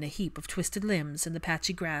landed in a heap of twisted limbs in the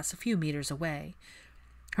patchy grass a few meters away.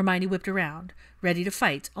 Hermione whipped around, ready to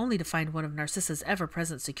fight, only to find one of Narcissa's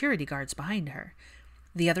ever-present security guards behind her.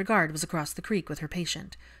 The other guard was across the creek with her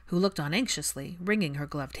patient, who looked on anxiously, wringing her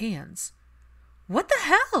gloved hands. "What the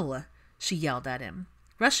hell?" she yelled at him,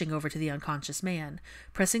 rushing over to the unconscious man,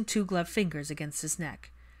 pressing 2 gloved fingers against his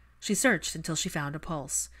neck. She searched until she found a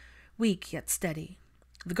pulse, weak yet steady.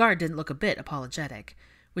 The guard didn't look a bit apologetic,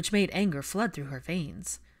 which made anger flood through her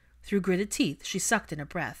veins. Through gritted teeth, she sucked in a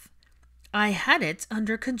breath. "I had it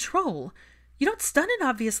under control. You don't stun an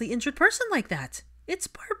obviously injured person like that. It's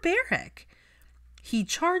barbaric." "He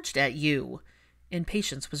charged at you."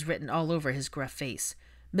 Impatience was written all over his gruff face.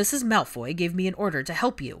 "Mrs. Malfoy gave me an order to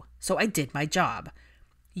help you, so I did my job."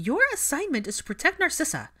 "Your assignment is to protect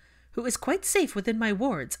Narcissa, who is quite safe within my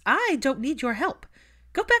wards. I don't need your help.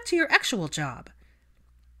 Go back to your actual job."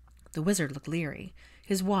 The wizard looked leery,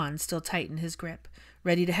 his wand still tight in his grip,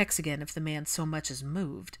 ready to hex again if the man so much as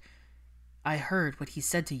moved. "I heard what he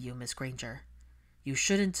said to you, Miss Granger. You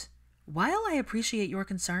shouldn't—" "While I appreciate your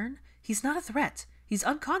concern, he's not a threat. He's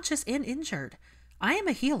unconscious and injured. I am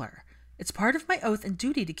a healer. It's part of my oath and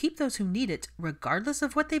duty to keep those who need it, regardless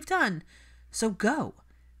of what they've done. So go."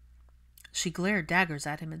 She glared daggers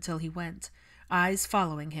at him until he went, eyes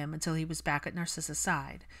following him until he was back at Narcissa's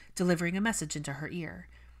side, delivering a message into her ear,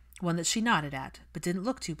 one that she nodded at, but didn't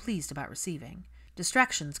look too pleased about receiving.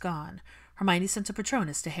 Distractions gone, Hermione sent a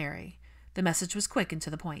Patronus to Harry. The message was quick and to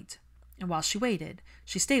the point, and while she waited,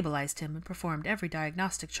 she stabilized him and performed every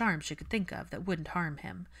diagnostic charm she could think of that wouldn't harm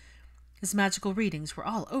him. His magical readings were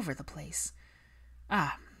all over the place.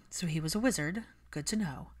 Ah, so he was a wizard. Good to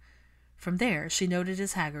know. From there, she noted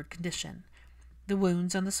his haggard condition. The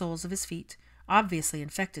wounds on the soles of his feet, obviously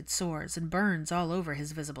infected sores and burns all over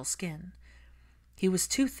his visible skin. He was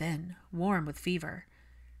too thin, warm with fever.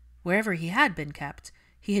 Wherever he had been kept,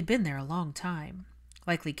 he had been there a long time,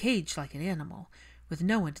 likely caged like an animal, with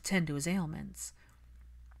no one to tend to his ailments.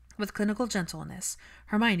 With clinical gentleness,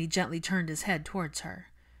 Hermione gently turned his head towards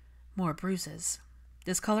her. More bruises.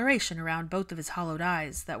 Discoloration around both of his hollowed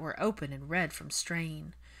eyes that were open and red from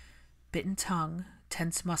strain. Bitten tongue,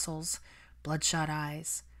 tense muscles, bloodshot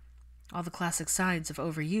eyes. All the classic signs of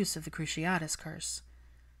overuse of the Cruciatus curse.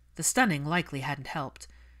 The stunning likely hadn't helped.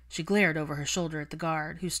 She glared over her shoulder at the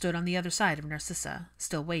guard, who stood on the other side of Narcissa,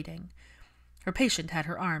 still waiting. Her patient had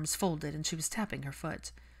her arms folded, and she was tapping her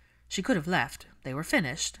foot. She could have left. They were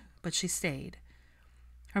finished, but she stayed.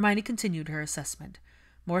 Hermione continued her assessment.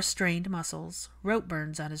 More strained muscles, rope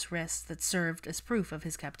burns on his wrists that served as proof of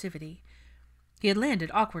his captivity. He had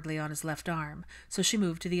landed awkwardly on his left arm, so she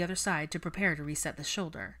moved to the other side to prepare to reset the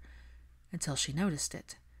shoulder, until she noticed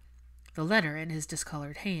it. The letter in his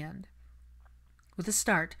discolored hand. With a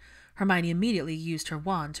start, Hermione immediately used her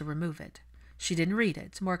wand to remove it. She didn't read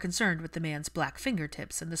it, more concerned with the man's black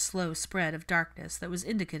fingertips and the slow spread of darkness that was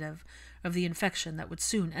indicative of the infection that would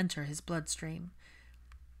soon enter his bloodstream.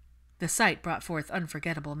 The sight brought forth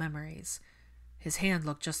unforgettable memories. His hand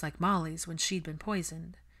looked just like Molly's when she'd been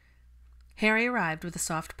poisoned. Harry arrived with a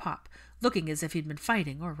soft pop, looking as if he'd been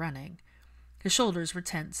fighting or running. His shoulders were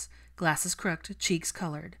tense, glasses crooked, cheeks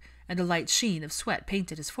colored, and a light sheen of sweat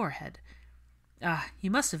painted his forehead. He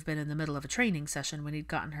must have been in the middle of a training session when he'd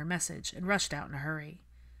gotten her message and rushed out in a hurry.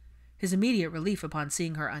 His immediate relief upon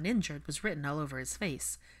seeing her uninjured was written all over his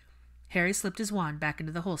face. Harry slipped his wand back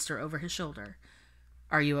into the holster over his shoulder.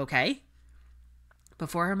 "Are you okay?"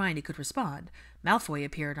 Before Hermione could respond, Malfoy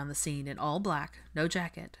appeared on the scene in all black, no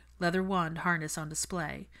jacket, leather wand harness on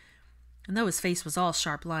display. And though his face was all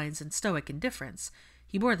sharp lines and stoic indifference,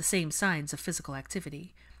 he bore the same signs of physical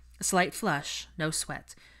activity. A slight flush, no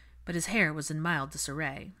sweat, but his hair was in mild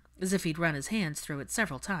disarray, as if he'd run his hands through it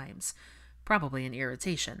several times, probably in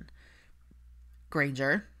irritation.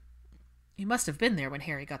 "Granger," He must have been there when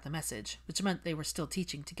Harry got the message, which meant they were still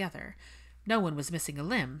teaching together. No one was missing a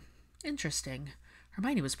limb. Interesting.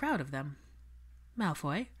 Hermione was proud of them.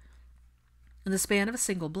 Malfoy? In the span of a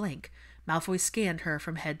single blink, Malfoy scanned her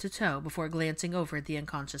from head to toe before glancing over at the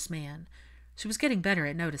unconscious man. She was getting better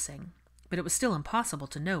at noticing, but it was still impossible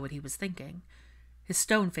to know what he was thinking. His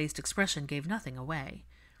stone-faced expression gave nothing away.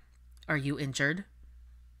 Are you injured?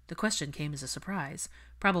 The question came as a surprise,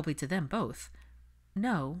 probably to them both.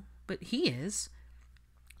 No, but he is.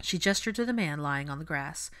 She gestured to the man lying on the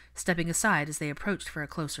grass, stepping aside as they approached for a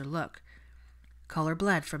closer look. Color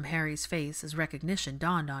bled from Harry's face as recognition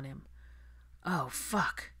dawned on him. Oh,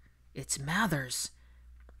 fuck. It's Mathers.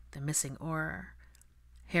 The missing Auror.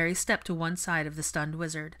 Harry stepped to one side of the stunned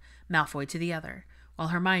wizard, Malfoy to the other, while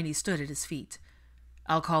Hermione stood at his feet.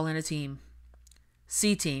 I'll call in a team.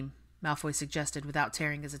 C-team, Malfoy suggested without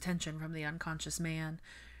tearing his attention from the unconscious man.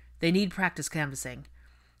 They need practice canvassing.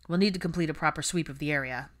 We'll need to complete a proper sweep of the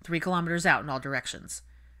area, 3 kilometers out in all directions.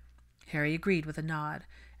 Harry agreed with a nod,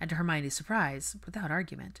 and to Hermione's surprise, without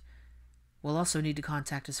argument. We'll also need to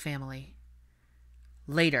contact his family.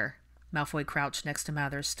 Later, Malfoy crouched next to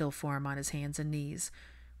Mather's still form on his hands and knees,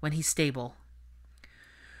 when he's stable.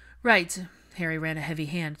 Right. Harry ran a heavy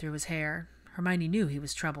hand through his hair. Hermione knew he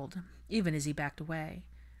was troubled, even as he backed away.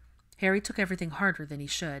 Harry took everything harder than he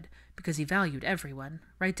should, because he valued everyone,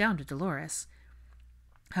 right down to Dolores.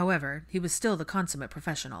 However, he was still the consummate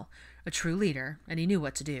professional, a true leader, and he knew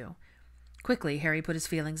what to do. Quickly, Harry put his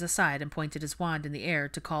feelings aside and pointed his wand in the air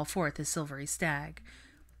to call forth his silvery stag.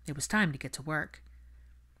 It was time to get to work.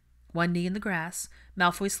 One knee in the grass,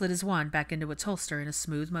 Malfoy slid his wand back into its holster in a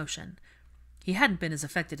smooth motion. He hadn't been as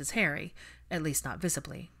affected as Harry, at least not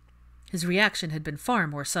visibly. His reaction had been far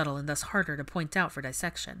more subtle and thus harder to point out for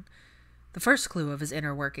dissection. The first clue of his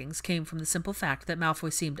inner workings came from the simple fact that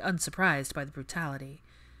Malfoy seemed unsurprised by the brutality.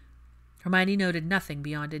 Hermione noted nothing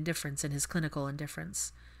beyond indifference in his clinical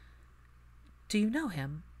indifference. Do you know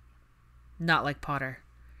him? Not like Potter.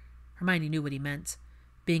 Hermione knew what he meant.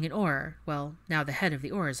 Being an Auror, well, now the head of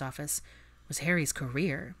the Auror's office, was Harry's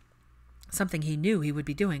career. Something he knew he would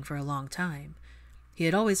be doing for a long time. He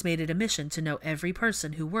had always made it a mission to know every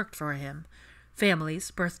person who worked for him.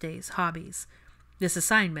 Families, birthdays, hobbies. This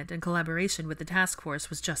assignment and collaboration with the task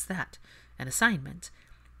force was just that, an assignment.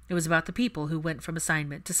 It was about the people who went from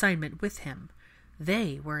assignment to assignment with him.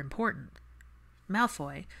 They were important.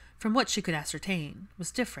 Malfoy, from what she could ascertain,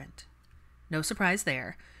 was different. No surprise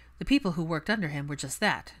there. The people who worked under him were just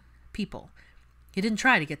that, people. He didn't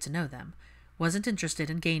try to get to know them, wasn't interested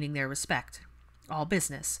in gaining their respect. All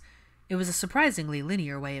business. It was a surprisingly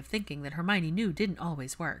linear way of thinking that Hermione knew didn't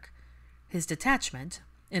always work. His detachment,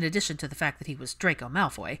 in addition to the fact that he was Draco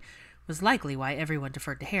Malfoy, was likely why everyone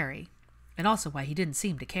deferred to Harry, and also why he didn't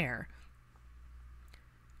seem to care.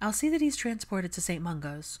 I'll see that he's transported to St.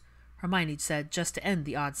 Mungo's, Hermione said just to end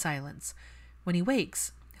the odd silence. When he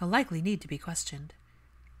wakes, he'll likely need to be questioned.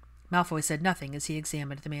 Malfoy said nothing as he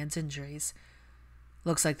examined the man's injuries.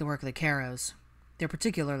 Looks like the work of the Carrows. They're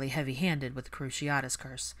particularly heavy-handed with the Cruciatus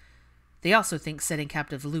curse. They also think setting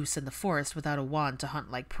captive loose in the forest without a wand to hunt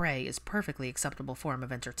like prey is a perfectly acceptable form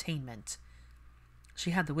of entertainment.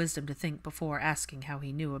 She had the wisdom to think before asking how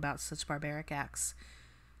he knew about such barbaric acts.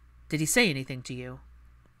 Did he say anything to you?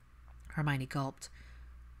 Hermione gulped.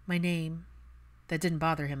 My name. That didn't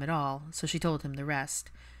bother him at all, so she told him the rest.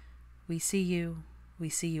 We see you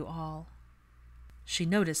all. She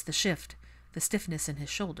noticed the shift, the stiffness in his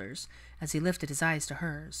shoulders, as he lifted his eyes to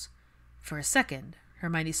hers. For a second,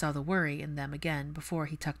 Hermione saw the worry in them again before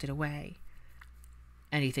he tucked it away.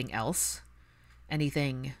 Anything else?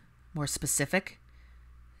 Anything more specific?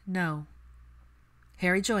 No.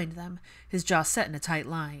 Harry joined them, his jaw set in a tight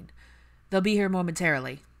line. They'll be here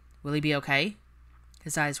momentarily. Will he be okay?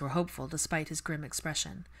 His eyes were hopeful despite his grim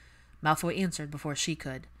expression. Malfoy answered before she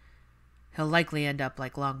could. He'll likely end up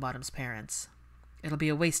like Longbottom's parents. It'll be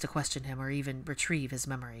a waste to question him or even retrieve his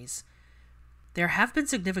memories. There have been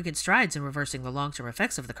significant strides in reversing the long-term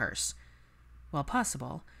effects of the curse. While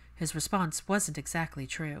possible, his response wasn't exactly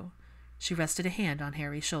true. She rested a hand on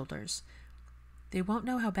Harry's shoulders. They won't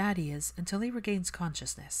know how bad he is until he regains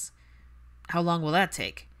consciousness. How long will that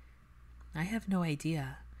take? I have no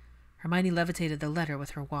idea. Hermione levitated the letter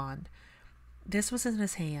with her wand. This was in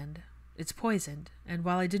his hand. It's poisoned, and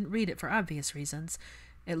while I didn't read it for obvious reasons,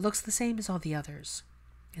 it looks the same as all the others.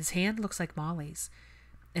 His hand looks like Molly's.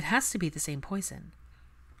 It has to be the same poison.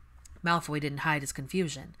 Malfoy didn't hide his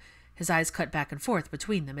confusion. His eyes cut back and forth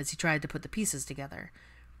between them as he tried to put the pieces together.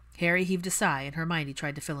 Harry heaved a sigh, and Hermione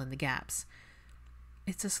tried to fill in the gaps.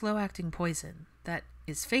 It's a slow-acting poison that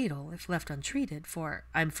is fatal if left untreated, for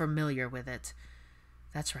I'm familiar with it.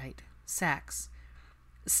 That's right. sacks.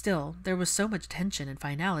 Still, there was so much tension and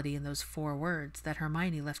finality in those 4 words that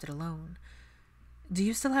Hermione left it alone. "Do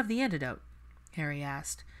you still have the antidote?" Harry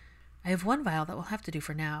asked. "I have 1 vial that will have to do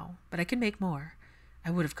for now, but I can make more.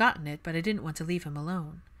 I would have gotten it, but I didn't want to leave him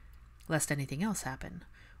alone, lest anything else happen,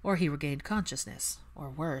 or he regained consciousness, or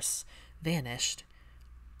worse, vanished."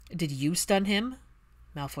 "Did you stun him?"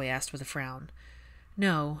 Malfoy asked with a frown.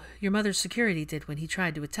 "No, your mother's security did when he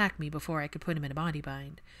tried to attack me before I could put him in a body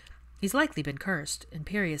bind. He's likely been cursed,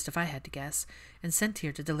 imperious if I had to guess, and sent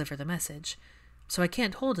here to deliver the message, so I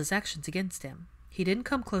can't hold his actions against him. He didn't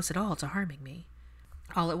come close at all to harming me."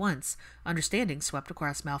 All at once, understanding swept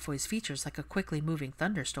across Malfoy's features like a quickly moving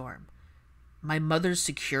thunderstorm. "My mother's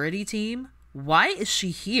security team? Why is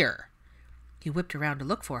she here?" He whipped around to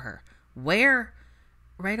look for her. "Where?"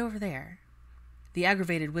 "Right over there." The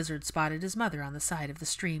aggravated wizard spotted his mother on the side of the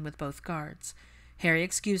stream with both guards. Harry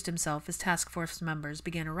excused himself as task force members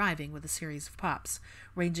began arriving with a series of pops,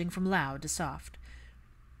 ranging from loud to soft.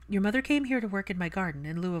 "Your mother came here to work in my garden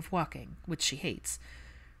in lieu of walking, which she hates.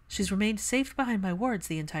 She's remained safe behind my wards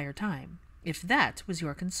the entire time, if that was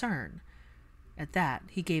your concern." At that,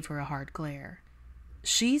 he gave her a hard glare.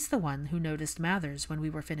 "She's the one who noticed Mathers when we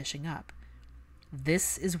were finishing up."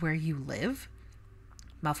 "This is where you live?"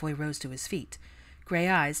 Malfoy rose to his feet, gray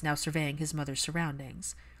eyes now surveying his mother's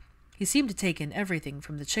surroundings. He seemed to take in everything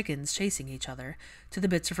from the chickens chasing each other, to the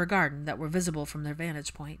bits of her garden that were visible from their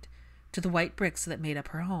vantage point, to the white bricks that made up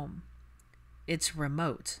her home. "It's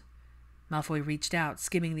remote." Malfoy reached out,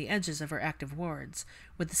 skimming the edges of her active wards,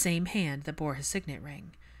 with the same hand that bore his signet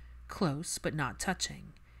ring. Close, but not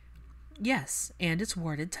touching. "Yes, and it's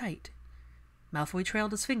warded tight." Malfoy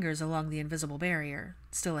trailed his fingers along the invisible barrier,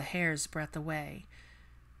 still a hair's breadth away.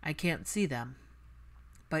 "I can't see them."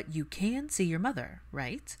 "But you can see your mother,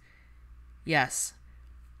 right?" "Yes."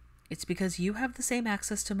 "It's because you have the same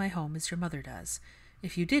access to my home as your mother does.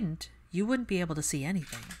 If you didn't, you wouldn't be able to see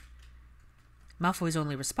anything." Malfoy's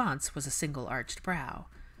only response was a single arched brow.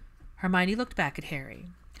 Hermione looked back at Harry,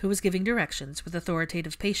 who was giving directions with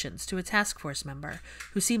authoritative patience to a task force member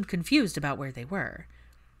who seemed confused about where they were.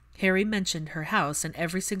 Harry mentioned her house, and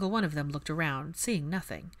every single one of them looked around, seeing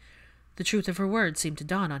nothing. The truth of her words seemed to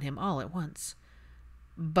dawn on him all at once.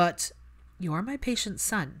 "But you're my patient's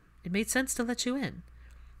son. It made sense to let you in."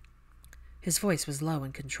 His voice was low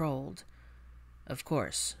and controlled. "Of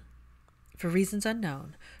course." For reasons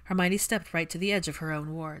unknown, Hermione stepped right to the edge of her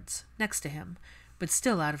own wards, next to him, but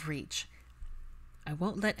still out of reach. "I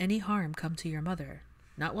won't let any harm come to your mother,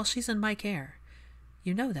 not while she's in my care.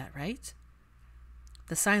 You know that, right?"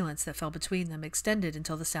 The silence that fell between them extended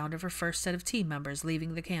until the sound of her first set of team members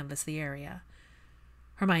leaving the canvas the area.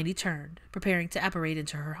 Hermione turned, preparing to apparate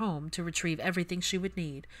into her home to retrieve everything she would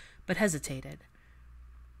need, but hesitated.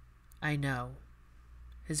 "I know."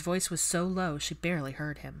 His voice was so low she barely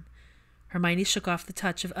heard him. Hermione shook off the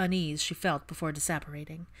touch of unease she felt before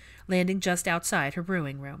disapparating, landing just outside her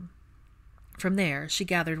brewing room. From there, she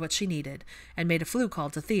gathered what she needed and made a flu call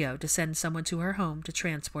to Theo to send someone to her home to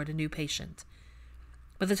transport a new patient.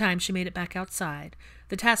 By the time she made it back outside,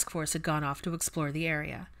 the task force had gone off to explore the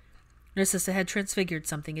area. Narcissa had transfigured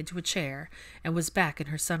something into a chair and was back in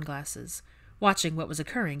her sunglasses, watching what was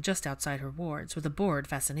occurring just outside her wards with a bored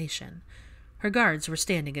fascination. Her guards were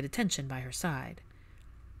standing at attention by her side.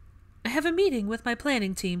 "I have a meeting with my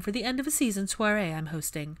planning team for the end-of-a-season soiree I'm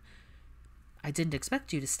hosting." "I didn't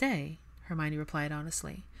expect you to stay," Hermione replied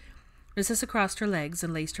honestly. Narcissa crossed her legs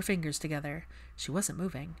and laced her fingers together. She wasn't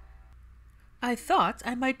moving. "I thought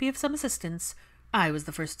I might be of some assistance. I was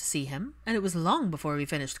the first to see him, and it was long before we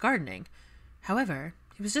finished gardening. However,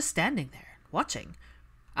 he was just standing there, watching.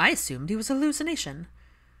 I assumed he was a hallucination."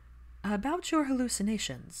 "About your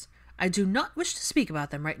hallucinations, I do not wish to speak about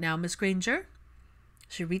them right now, Miss Granger."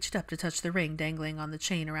 She reached up to touch the ring dangling on the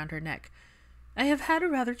chain around her neck. "I have had a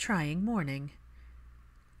rather trying morning."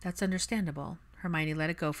 "That's understandable." Hermione let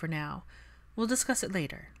it go for now. "We'll discuss it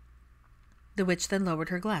later." The witch then lowered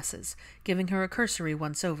her glasses, giving her a cursory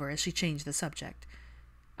once-over as she changed the subject.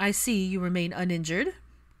 "I see you remain uninjured.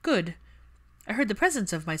 Good. I heard the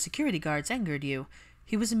presence of my security guards angered you.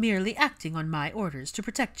 He was merely acting on my orders to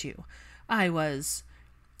protect you. I was—"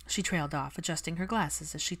 She trailed off, adjusting her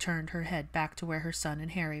glasses as she turned her head back to where her son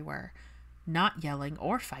and Harry were, not yelling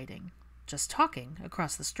or fighting, just talking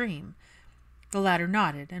across the stream. The latter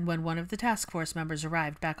nodded, and when one of the task force members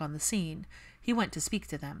arrived back on the scene, he went to speak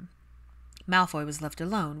to them. Malfoy was left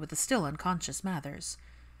alone with the still unconscious Mathers.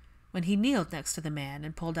 When he kneeled next to the man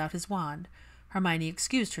and pulled out his wand, Hermione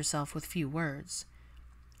excused herself with few words.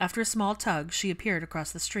 After a small tug, she appeared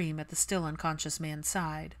across the stream at the still unconscious man's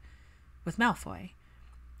side, with Malfoy.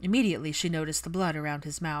 Immediately she noticed the blood around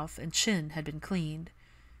his mouth and chin had been cleaned.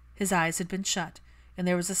 His eyes had been shut, and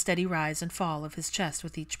there was a steady rise and fall of his chest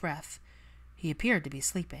with each breath. He appeared to be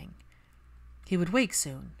sleeping. He would wake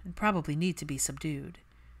soon, and probably need to be subdued.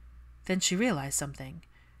 Then she realized something.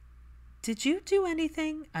 "Did you do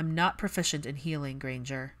anything?" "I'm not proficient in healing,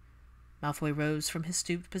 Granger." Malfoy rose from his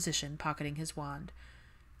stooped position, pocketing his wand.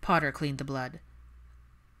 "Potter cleaned the blood."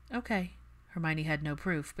 "Okay." Hermione had no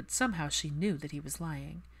proof, but somehow she knew that he was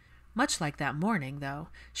lying. Much like that morning, though,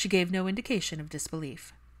 she gave no indication of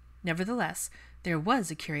disbelief. Nevertheless, there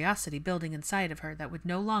was a curiosity building inside of her that would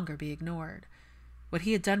no longer be ignored. What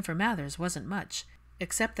he had done for Mathers wasn't much,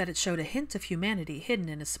 except that it showed a hint of humanity hidden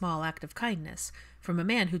in a small act of kindness from a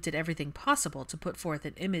man who did everything possible to put forth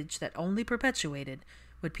an image that only perpetuated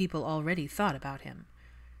what people already thought about him.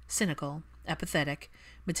 Cynical, apathetic,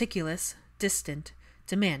 meticulous, distant,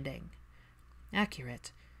 demanding.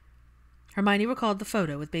 Accurate. Hermione recalled the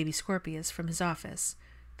photo with baby Scorpius from his office,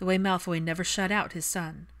 the way Malfoy never shut out his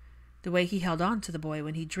son, the way he held on to the boy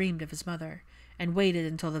when he dreamed of his mother, and waited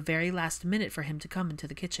until the very last minute for him to come into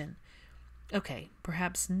the kitchen. Okay,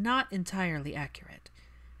 perhaps not entirely accurate.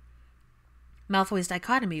 Malfoy's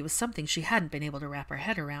dichotomy was something she hadn't been able to wrap her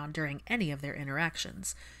head around during any of their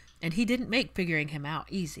interactions, and he didn't make figuring him out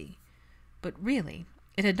easy. But really,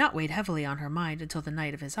 it had not weighed heavily on her mind until the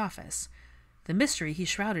night of his office. The mystery he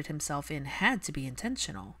shrouded himself in had to be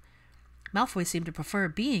intentional. Malfoy seemed to prefer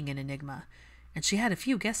being an enigma, and she had a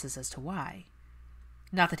few guesses as to why.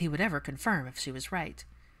 Not that he would ever confirm if she was right.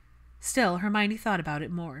 Still, Hermione thought about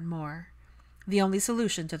it more and more. The only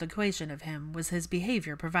solution to the equation of him was his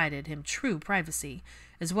behavior provided him true privacy,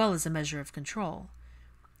 as well as a measure of control.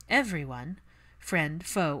 Everyone, friend,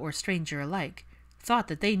 foe, or stranger alike, thought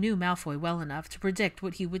that they knew Malfoy well enough to predict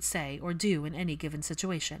what he would say or do in any given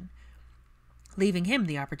situation, leaving him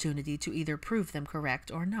the opportunity to either prove them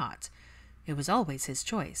correct or not. It was always his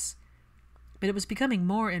choice. But it was becoming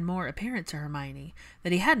more and more apparent to Hermione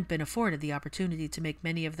that he hadn't been afforded the opportunity to make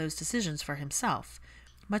many of those decisions for himself,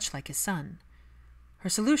 much like his son. Her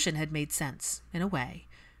solution had made sense, in a way,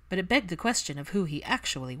 but it begged the question of who he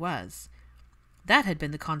actually was. That had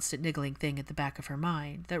been the constant niggling thing at the back of her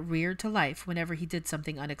mind that reared to life whenever he did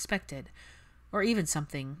something unexpected, or even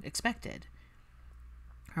something expected.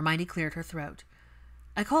 Hermione cleared her throat.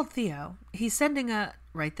 "I called Theo. He's sending a—"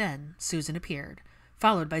 Right then, Susan appeared,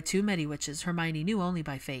 followed by two Mediwitches Hermione knew only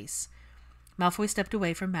by face. Malfoy stepped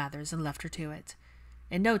away from Mathers and left her to it.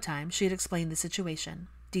 In no time she had explained the situation,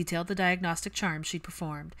 detailed the diagnostic charm she'd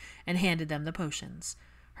performed, and handed them the potions.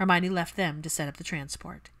 Hermione left them to set up the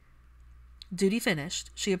transport. Duty finished,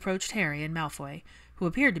 she approached Harry and Malfoy, who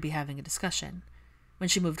appeared to be having a discussion. When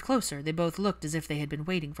she moved closer, they both looked as if they had been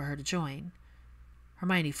waiting for her to join.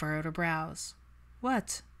 Hermione furrowed her brows.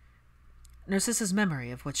 "What?" Narcissa's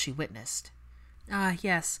memory of what she witnessed. "Ah,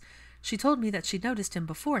 yes. She told me that she'd noticed him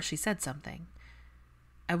before she said something.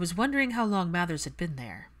 I was wondering how long Mathers had been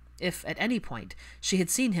there, if at any point she had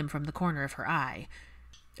seen him from the corner of her eye.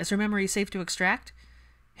 Is her memory safe to extract?"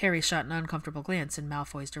 Harry shot an uncomfortable glance in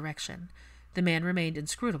Malfoy's direction. The man remained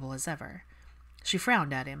inscrutable as ever. She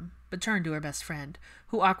frowned at him, but turned to her best friend,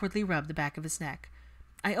 who awkwardly rubbed the back of his neck.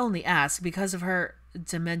 "I only ask because of her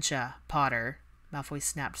dementia, Potter," Malfoy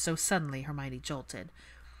snapped so suddenly Hermione jolted.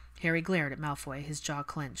 Harry glared at Malfoy, his jaw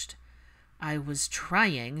clenched. "I was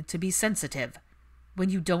trying to be sensitive, when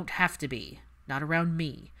you don't have to be. Not around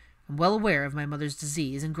me. I'm well aware of my mother's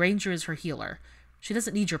disease, and Granger is her healer. She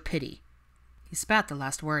doesn't need your pity." He spat the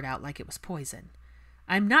last word out like it was poison.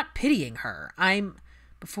 "I'm not pitying her.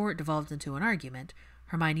 Before it devolved into an argument,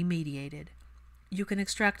 Hermione mediated. "You can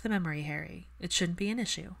extract the memory, Harry. It shouldn't be an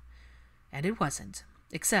issue." And it wasn't.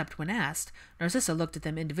 Except, when asked, Narcissa looked at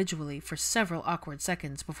them individually for several awkward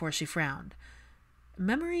seconds before she frowned.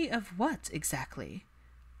 Memory of what, exactly?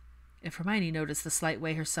 If Hermione noticed the slight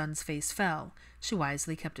way her son's face fell, she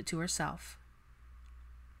wisely kept it to herself.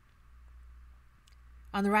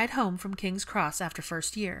 On the ride home from King's Cross after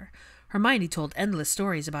first year, Hermione told endless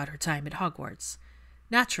stories about her time at Hogwarts.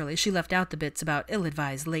 Naturally, she left out the bits about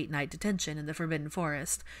ill-advised late-night detention in the Forbidden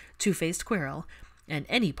Forest, two-faced Quirrell, and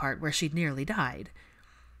any part where she'd nearly died.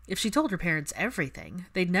 If she told her parents everything,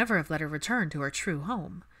 they'd never have let her return to her true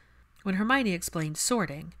home. When Hermione explained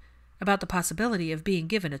sorting, about the possibility of being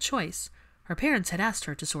given a choice, her parents had asked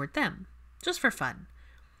her to sort them, just for fun.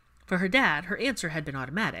 For her dad, her answer had been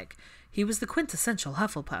automatic. He was the quintessential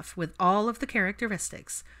Hufflepuff with all of the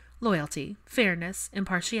characteristics: loyalty, fairness,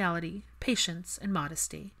 impartiality, patience, and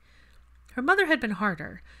modesty. Her mother had been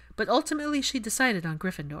harder, but ultimately she decided on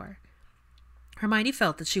Gryffindor. Hermione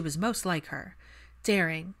felt that she was most like her,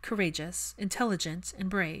 daring, courageous, intelligent, and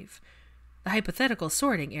brave. The hypothetical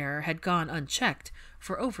sorting error had gone unchecked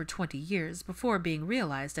for over 20 years before being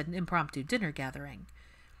realized at an impromptu dinner gathering.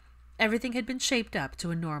 Everything had been shaped up to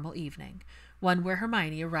a normal evening, one where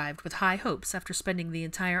Hermione arrived with high hopes after spending the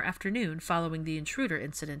entire afternoon following the intruder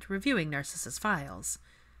incident reviewing Narcissa's files.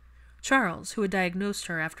 Charles, who had diagnosed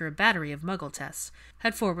her after a battery of Muggle tests,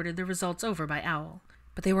 had forwarded the results over by owl,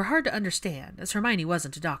 but they were hard to understand, as Hermione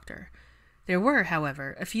wasn't a doctor. There were,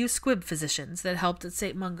 however, a few squib physicians that helped at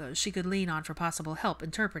St. Mungo's she could lean on for possible help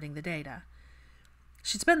interpreting the data.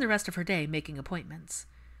 She'd spend the rest of her day making appointments.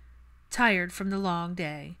 Tired from the long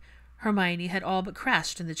day, Hermione had all but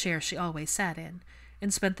crashed in the chair she always sat in,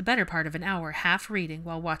 and spent the better part of an hour half reading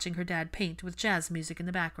while watching her dad paint with jazz music in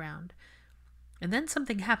the background. And then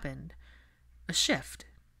something happened. A shift.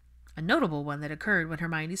 A notable one that occurred when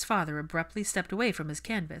Hermione's father abruptly stepped away from his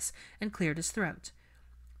canvas and cleared his throat.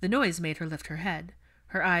 The noise made her lift her head,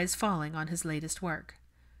 her eyes falling on his latest work.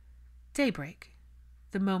 Daybreak.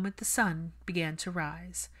 The moment the sun began to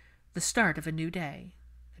rise. The start of a new day.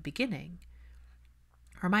 A beginning.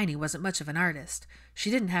 Hermione wasn't much of an artist. She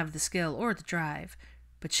didn't have the skill or the drive,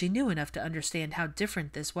 but she knew enough to understand how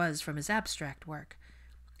different this was from his abstract work,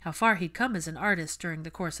 how far he'd come as an artist during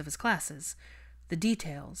the course of his classes. The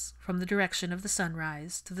details, from the direction of the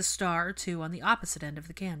sunrise to the star or two on the opposite end of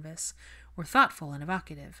the canvas, were thoughtful and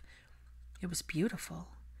evocative. It was beautiful.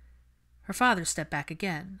 Her father stepped back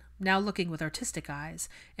again, now looking with artistic eyes,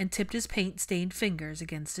 and tipped his paint-stained fingers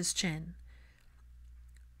against his chin.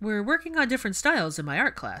 "We're working on different styles in my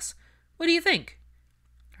art class. What do you think?"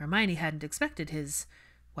 Hermione hadn't expected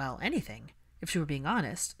anything, if she were being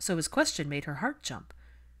honest, so his question made her heart jump.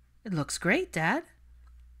 "It looks great, Dad."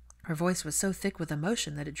 Her voice was so thick with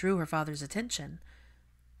emotion that it drew her father's attention.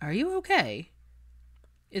 "Are you okay?"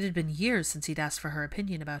 It had been years since he'd asked for her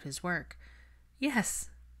opinion about his work. Yes,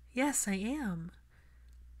 I am."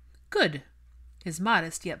 "Good." His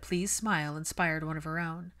modest yet pleased smile inspired one of her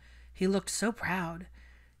own. He looked so proud.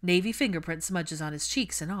 Navy fingerprint smudges on his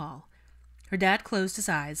cheeks and all. Her dad closed his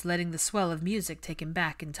eyes, letting the swell of music take him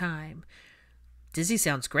back in time. "Dizzy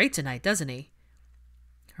sounds great tonight, doesn't he?"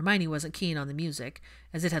 Hermione wasn't keen on the music,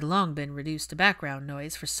 as it had long been reduced to background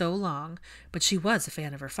noise for so long, but she was a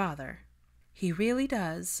fan of her father. "He really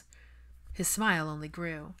does." His smile only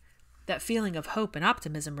grew. That feeling of hope and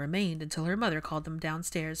optimism remained until her mother called them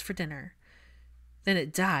downstairs for dinner. Then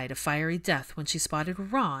it died a fiery death when she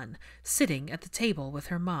spotted Ron sitting at the table with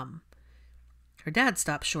her mum. Her dad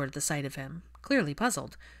stopped short at the sight of him, clearly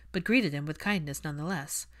puzzled, but greeted him with kindness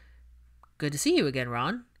nonetheless. "Good to see you again,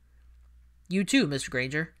 Ron." "You too, Mr.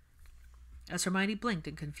 Granger." As Hermione blinked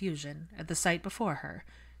in confusion at the sight before her,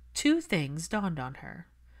 two things dawned on her.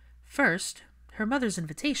 First, her mother's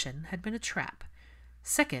invitation had been a trap.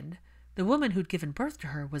 Second, the woman who'd given birth to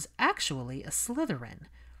her was actually a Slytherin.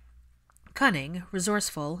 Cunning,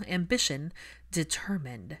 resourceful, ambition,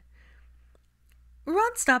 determined.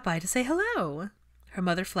 "Ron stopped by to say hello." Her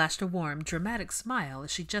mother flashed a warm, dramatic smile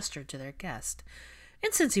as she gestured to their guest.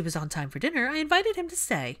 "And since he was on time for dinner, I invited him to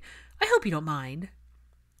stay. I hope you don't mind."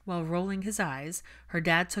 While rolling his eyes, her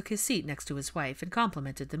dad took his seat next to his wife and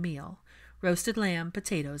complimented the meal. Roasted lamb,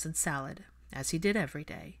 potatoes, and salad, as he did every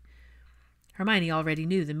day. Hermione already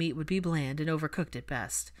knew the meat would be bland and overcooked at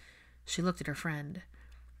best. She looked at her friend.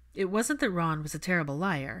 It wasn't that Ron was a terrible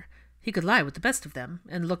liar. He could lie with the best of them,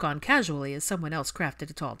 and look on casually as someone else crafted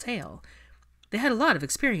a tall tale. They had a lot of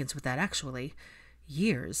experience with that, actually.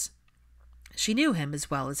 Years. She knew him as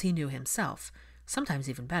well as he knew himself, sometimes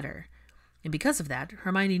even better. And because of that,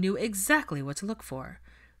 Hermione knew exactly what to look for.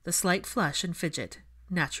 The slight flush and fidget,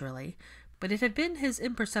 naturally, but it had been his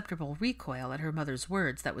imperceptible recoil at her mother's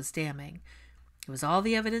words that was damning. It was all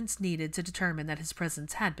the evidence needed to determine that his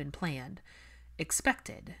presence had been planned.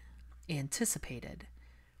 Expected. Anticipated.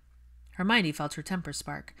 Hermione felt her temper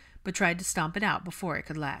spark, but tried to stomp it out before it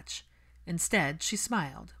could latch. Instead, she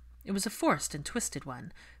smiled. It was a forced and twisted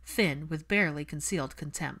one, thin with barely concealed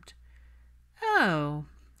contempt. "Oh,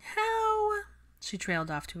 how—" She trailed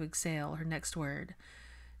off to exhale her next word.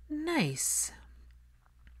 "Nice."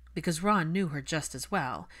 Because Ron knew her just as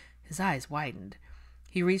well, his eyes widened.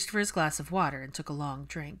 He reached for his glass of water and took a long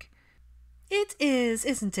drink. "It is,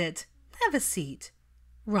 isn't it? Have a seat."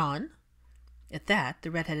 "Ron?" At that,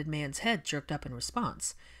 the red-headed man's head jerked up in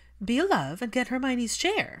response. "Be a love and get Hermione's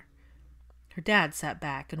chair." Her dad sat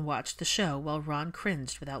back and watched the show while Ron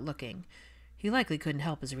cringed without looking. He likely couldn't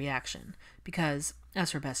help his reaction, because,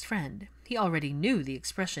 as her best friend, he already knew the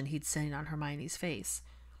expression he'd seen on Hermione's face.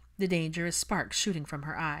 The dangerous spark shooting from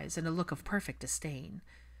her eyes and a look of perfect disdain.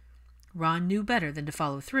 Ron knew better than to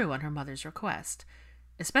follow through on her mother's request,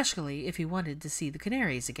 especially if he wanted to see the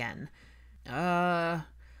canaries again.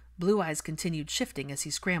 Blue Eyes continued shifting as he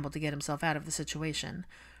scrambled to get himself out of the situation.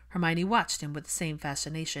 Hermione watched him with the same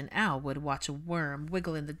fascination Al would watch a worm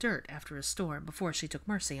wiggle in the dirt after a storm before she took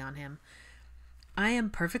mercy on him. "I am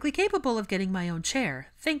perfectly capable of getting my own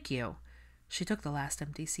chair. Thank you." She took the last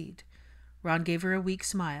empty seat. Ron gave her a weak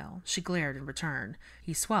smile. She glared in return.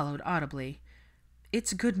 He swallowed audibly.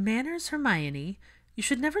 "It's good manners, Hermione. You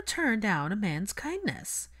should never turn down a man's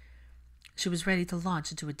kindness." She was ready to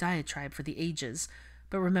launch into a diatribe for the ages,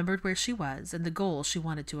 but remembered where she was and the goal she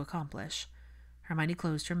wanted to accomplish. Hermione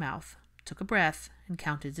closed her mouth, took a breath, and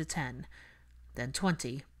counted to 10, then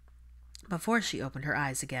 20, before she opened her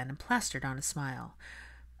eyes again and plastered on a smile.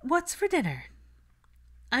 "What's for dinner?"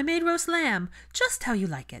 "I made roast lamb, just how you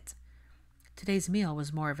like it." Today's meal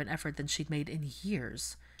was more of an effort than she'd made in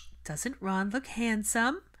years. "Doesn't Ron look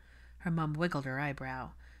handsome?" Her mum wiggled her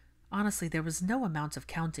eyebrow. Honestly, there was no amount of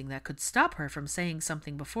counting that could stop her from saying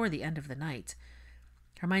something before the end of the night.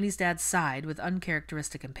 Hermione's dad sighed with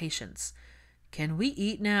uncharacteristic impatience. "Can we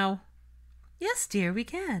eat now?" "Yes, dear, we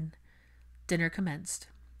can." Dinner commenced,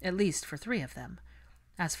 at least for 3 of them.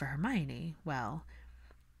 As for Hermione, well,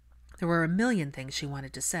 there were a million things she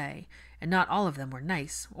wanted to say, and not all of them were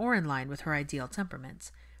nice or in line with her ideal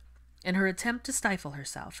temperament. In her attempt to stifle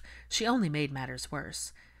herself, she only made matters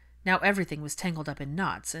worse. Now everything was tangled up in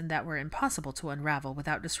knots, and that were impossible to unravel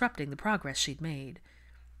without disrupting the progress she'd made.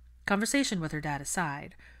 Conversation with her dad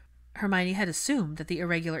aside, Hermione had assumed that the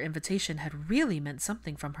irregular invitation had really meant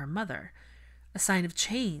something from her mother, a sign of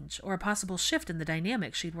change or a possible shift in the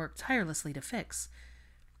dynamic she'd worked tirelessly to fix.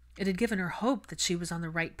 It had given her hope that she was on the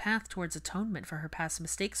right path towards atonement for her past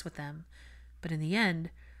mistakes with them, but in the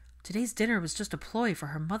end, today's dinner was just a ploy for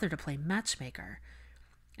her mother to play matchmaker.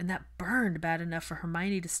 And that burned bad enough for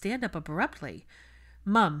Hermione to stand up abruptly.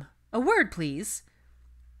 "Mum, a word, please."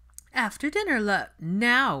 "After dinner,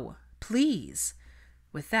 now, please."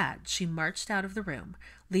 With that, she marched out of the room,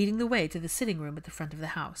 leading the way to the sitting room at the front of the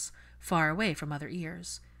house, far away from other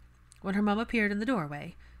ears. When her mum appeared in the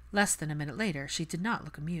doorway, less than a minute later, she did not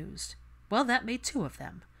look amused. Well, that made 2 of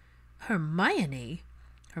them. "Hermione?"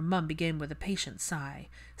 Her mum began with a patient sigh,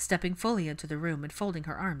 stepping fully into the room and folding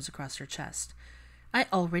her arms across her chest. "I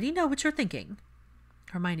already know what you're thinking."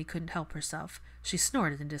 Hermione couldn't help herself. She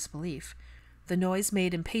snorted in disbelief. The noise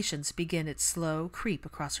made impatience begin its slow creep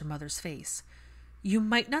across her mother's face. "You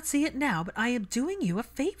might not see it now, but I am doing you a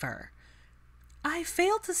favor." "I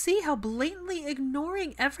fail to see how blatantly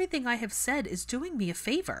ignoring everything I have said is doing me a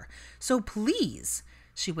favor. So please,"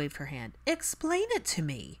 she waved her hand, "explain it to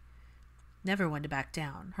me." Never one to back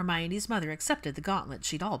down, Hermione's mother accepted the gauntlet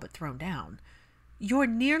she'd all but thrown down. "You're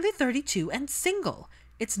nearly 32 and single.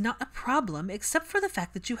 It's not a problem except for the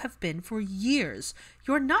fact that you have been for years.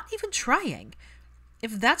 You're not even trying.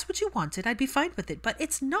 If that's what you wanted, I'd be fine with it, but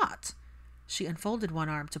it's not." She unfolded one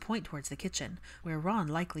arm to point towards the kitchen, where Ron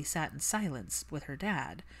likely sat in silence with her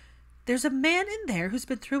dad. "There's a man in there who's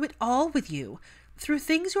been through it all with you, through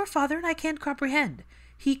things your father and I can't comprehend.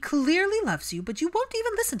 He clearly loves you, but you won't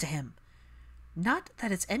even listen to him. Not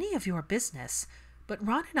that it's any of your business, but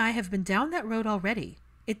Ron and I have been down that road already.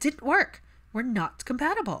 It didn't work. We're not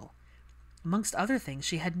compatible." Amongst other things,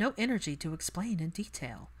 she had no energy to explain in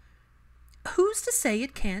detail. "Who's to say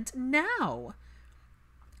it can't now?"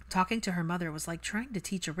 Talking to her mother was like trying to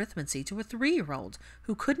teach arithmetic to a 3-year-old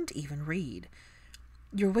who couldn't even read.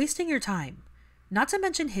 "You're wasting your time, not to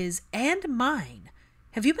mention his and mine.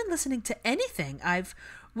 Have you been listening to anything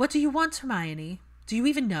What do you want, Hermione? Do you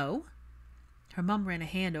even know?" Her mum ran a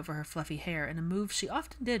hand over her fluffy hair in a move she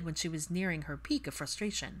often did when she was nearing her peak of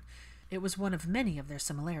frustration. It was one of many of their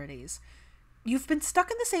similarities. "You've been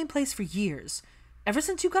stuck in the same place for years. Ever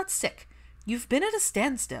since you got sick. You've been at a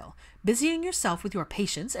standstill, busying yourself with your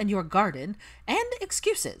patients and your garden, and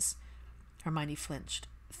excuses." Hermione flinched.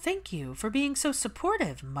 "Thank you for being so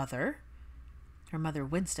supportive, Mother." Her mother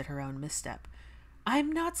winced at her own misstep.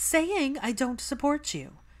 "I'm not saying I don't support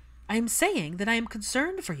you. I'm saying that I am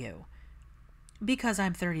concerned for you." "Because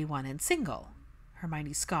I'm 31 and single."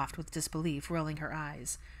 Hermione scoffed with disbelief, rolling her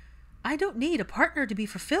eyes. "I don't need a partner to be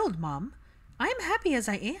fulfilled, Mom. I'm happy as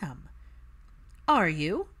I am." "Are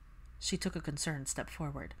you?" She took a concerned step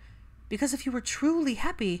forward. "Because if you were truly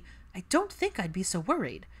happy, I don't think I'd be so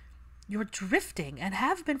worried. You're drifting and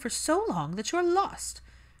have been for so long that you're lost.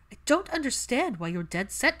 I don't understand why you're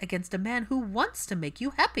dead set against a man who wants to make you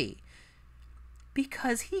happy."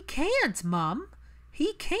 "Because he can't, Mom.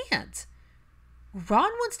 He can't."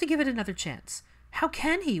 "Ron wants to give it another chance. How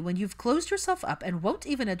can he when you've closed yourself up and won't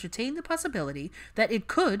even entertain the possibility that it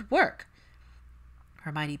could work?"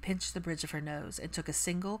 Hermione pinched the bridge of her nose and took a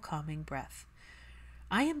single calming breath.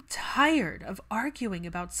 I am tired of arguing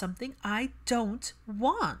about something I don't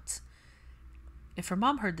want. If her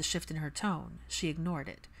mom heard the shift in her tone, she ignored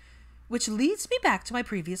it. Which leads me back to my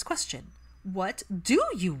previous question. What do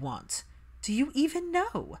you want? Do you even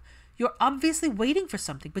know? You're obviously waiting for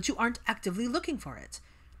something, but you aren't actively looking for it.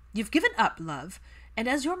 You've given up, love, and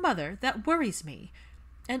as your mother, that worries me.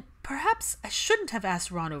 And perhaps I shouldn't have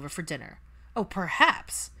asked Ron over for dinner. Oh,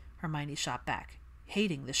 perhaps, Hermione shot back,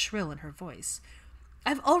 hating the shrill in her voice.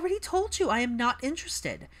 I've already told you I am not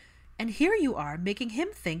interested, and here you are making him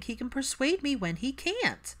think he can persuade me when he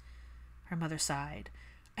can't. Her mother sighed.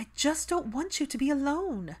 I just don't want you to be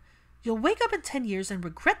alone. You'll wake up in 10 years and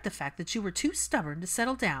regret the fact that you were too stubborn to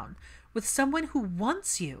settle down with someone who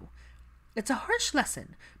wants you. It's a harsh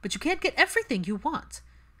lesson, but you can't get everything you want.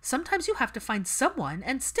 Sometimes you have to find someone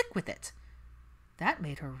and stick with it. That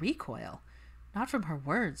made her recoil, not from her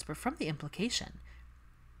words, but from the implication.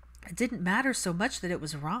 It didn't matter so much that it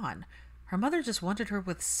was Ron. Her mother just wanted her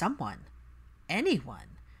with someone.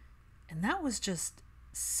 Anyone. And that was just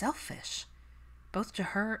selfish. Both to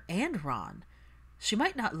her and Ron. She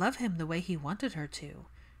might not love him the way he wanted her to,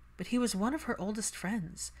 but he was one of her oldest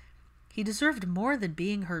friends. He deserved more than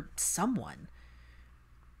being her someone.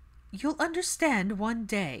 You'll understand one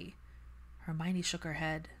day. Hermione shook her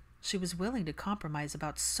head. She was willing to compromise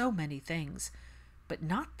about so many things, but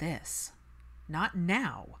not this. Not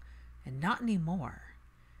now, and not anymore.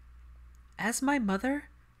 As my mother,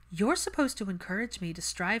 you're supposed to encourage me to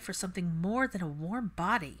strive for something more than a warm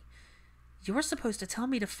body. You're supposed to tell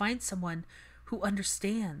me to find someone who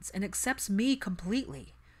understands and accepts me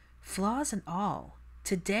completely, flaws and all,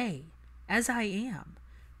 today, as I am,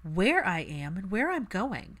 where I am and where I'm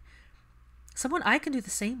going. Someone I can do the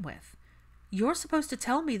same with. You're supposed to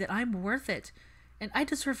tell me that I'm worth it, and I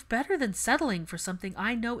deserve better than settling for something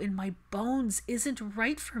I know in my bones isn't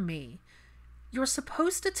right for me. You're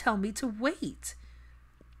supposed to tell me to wait.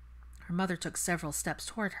 Her mother took several steps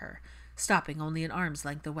toward her, stopping only an arm's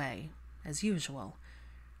length away, as usual.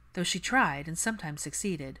 Though she tried and sometimes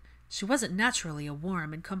succeeded, she wasn't naturally a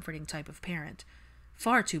warm and comforting type of parent,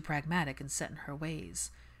 far too pragmatic and set in her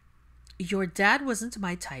ways. Your dad wasn't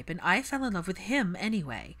my type, and I fell in love with him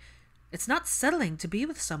anyway. It's not settling to be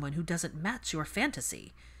with someone who doesn't match your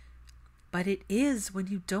fantasy. But it is when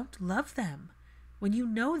you don't love them, when you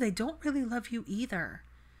know they don't really love you either.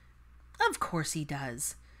 Of course he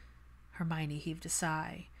does. Hermione heaved a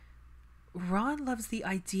sigh. Ron loves the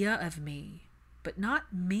idea of me, but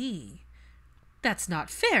not me. That's not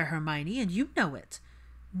fair, Hermione, and you know it.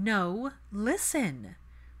 No, listen.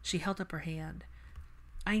 She held up her hand.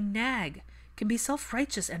 I nag, can be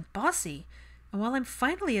self-righteous and bossy, and while I'm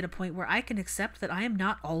finally at a point where I can accept that I am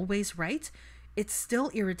not always right, it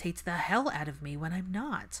still irritates the hell out of me when I'm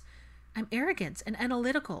not. I'm arrogant and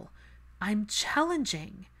analytical. I'm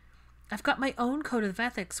challenging. I've got my own code of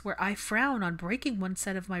ethics where I frown on breaking one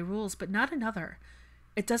set of my rules but not another.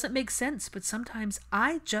 It doesn't make sense, but sometimes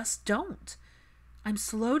I just don't. I'm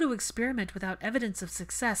slow to experiment without evidence of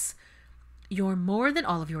success. You're more than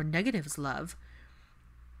all of your negatives, love.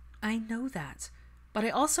 I know that, but I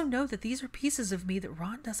also know that these are pieces of me that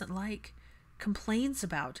Ron doesn't like, complains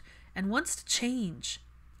about, and wants to change.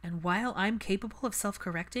 And while I'm capable of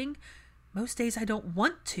self-correcting, most days I don't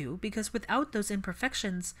want to, because without those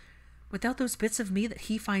imperfections, without those bits of me that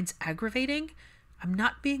he finds aggravating, I'm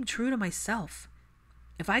not being true to myself.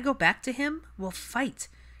 If I go back to him, we'll fight,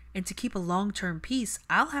 and to keep a long-term peace,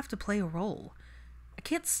 I'll have to play a role. I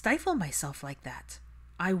can't stifle myself like that.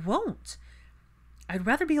 I won't. I'd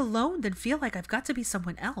rather be alone than feel like I've got to be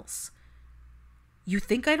someone else. You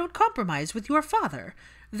think I don't compromise with your father?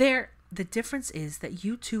 The difference is that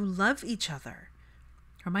you two love each other.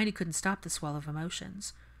 Hermione couldn't stop the swell of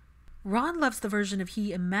emotions. Ron loves the version of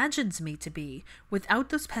he imagines me to be, without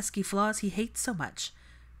those pesky flaws he hates so much.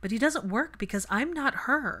 But he doesn't work because I'm not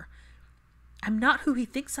her. I'm not who he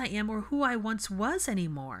thinks I am or who I once was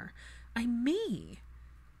anymore. I'm me.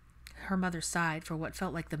 Her mother sighed for what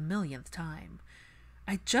felt like the millionth time.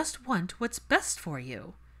 I just want what's best for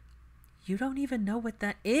you. You don't even know what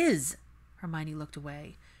that is. Hermione looked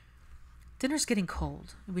away. Dinner's getting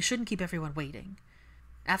cold, and we shouldn't keep everyone waiting.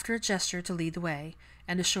 After a gesture to lead the way,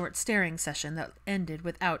 and a short staring session that ended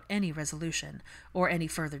without any resolution or any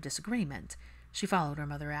further disagreement, she followed her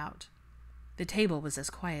mother out. The table was as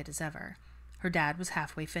quiet as ever. Her dad was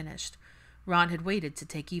halfway finished. Ron had waited to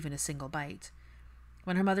take even a single bite.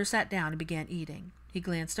 When her mother sat down and began eating, he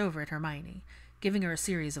glanced over at Hermione, giving her a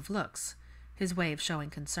series of looks, his way of showing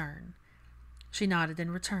concern. She nodded in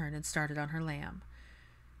return and started on her lamb.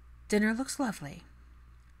 Dinner looks lovely.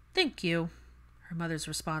 Thank you. Her mother's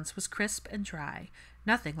response was crisp and dry,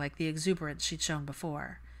 nothing like the exuberance she'd shown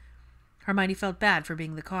before. Hermione felt bad for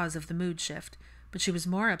being the cause of the mood shift, but she was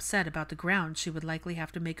more upset about the ground she would likely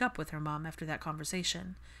have to make up with her mom after that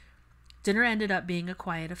conversation. Dinner ended up being a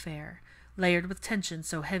quiet affair, layered with tension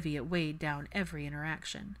so heavy it weighed down every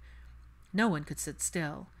interaction. No one could sit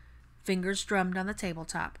still. Fingers drummed on the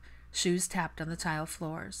tabletop, shoes tapped on the tile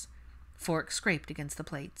floors. Forks scraped against the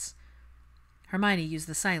plates. Hermione used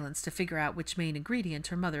the silence to figure out which main ingredient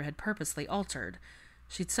her mother had purposely altered.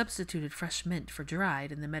 She'd substituted fresh mint for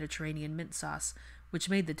dried in the Mediterranean mint sauce, which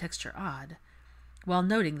made the texture odd, while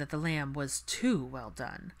noting that the lamb was too well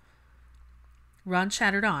done. Ron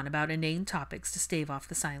chattered on about inane topics to stave off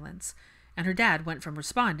the silence, and her dad went from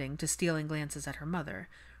responding to stealing glances at her mother,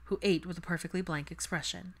 who ate with a perfectly blank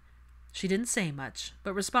expression. She didn't say much,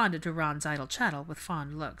 but responded to Ron's idle chattel with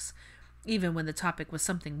fond looks, even when the topic was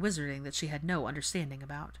something wizarding that she had no understanding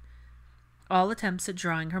about. All attempts at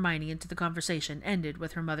drawing Hermione into the conversation ended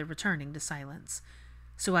with her mother returning to silence.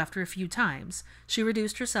 So after a few times, she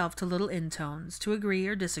reduced herself to little intones, to agree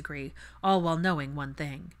or disagree, all while knowing one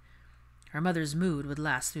thing. Her mother's mood would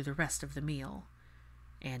last through the rest of the meal.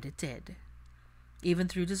 And it did. Even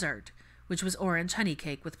through dessert, which was orange honey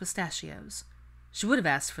cake with pistachios. She would have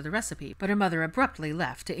asked for the recipe, but her mother abruptly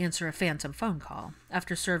left to answer a phantom phone call,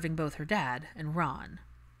 after serving both her dad and Ron.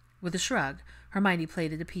 With a shrug, Hermione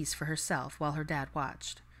plated a piece for herself while her dad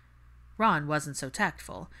watched. Ron wasn't so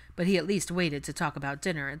tactful, but he at least waited to talk about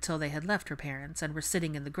dinner until they had left her parents and were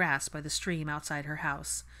sitting in the grass by the stream outside her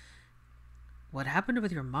house. "What happened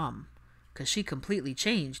with your mom? 'Cause she completely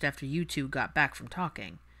changed after you two got back from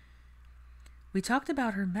talking." "We talked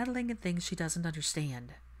about her meddling in things she doesn't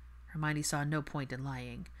understand." Hermione saw no point in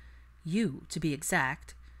lying. "You, to be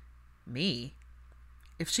exact." "Me?"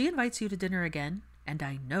 "If she invites you to dinner again, and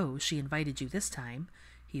I know she invited you this time,"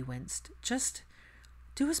 he winced, "just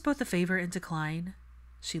do us both a favor and decline."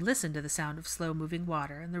 She listened to the sound of slow-moving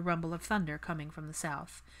water and the rumble of thunder coming from the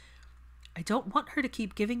south. "I don't want her to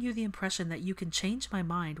keep giving you the impression that you can change my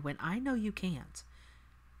mind when I know you can't."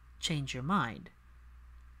 "Change your mind?"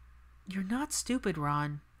 "You're not stupid,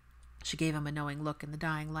 Ron." She gave him a knowing look in the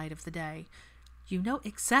dying light of the day. "You know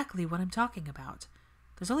exactly what I'm talking about.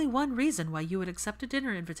 There's only one reason why you would accept a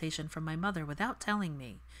dinner invitation from my mother without telling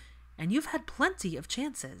me, and you've had plenty of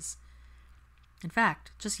chances." In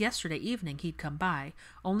fact, just yesterday evening he'd come by,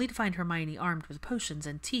 only to find Hermione armed with potions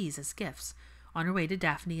and teas as gifts, on her way to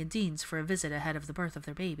Daphne and Dean's for a visit ahead of the birth of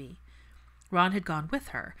their baby. Ron had gone with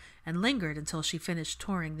her, and lingered until she finished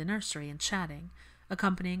touring the nursery and chatting,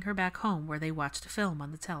 accompanying her back home where they watched a film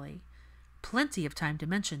on the telly. Plenty of time to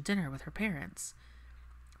mention dinner with her parents.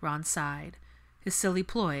 Ron sighed. His silly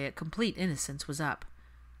ploy at complete innocence was up.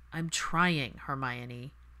 "I'm trying,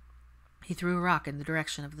 Hermione." He threw a rock in the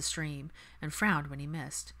direction of the stream, and frowned when he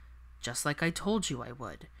missed. "Just like I told you I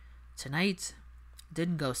would. Tonight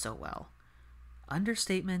didn't go so well."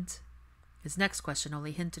 Understatement. His next question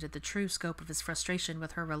only hinted at the true scope of his frustration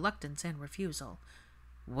with her reluctance and refusal.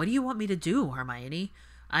 "What do you want me to do, Hermione?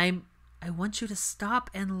 I want you to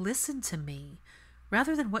stop and listen to me,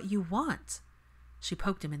 rather than what you want." She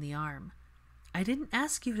poked him in the arm. "I didn't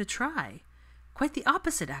ask you to try. Quite the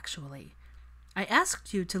opposite, actually. I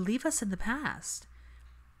asked you to leave us in the past."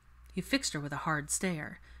 He fixed her with a hard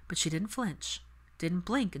stare, but she didn't flinch, didn't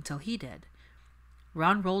blink until he did.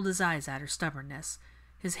 Ron rolled his eyes at her stubbornness,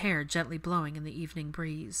 his hair gently blowing in the evening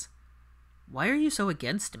breeze. "Why are you so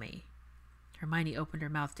against me?" Hermione opened her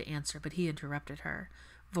mouth to answer, but he interrupted her,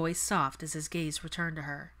 voice soft as his gaze returned to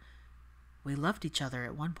her. "We loved each other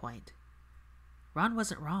at one point." Ron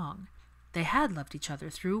wasn't wrong. They had loved each other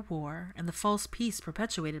through war and the false peace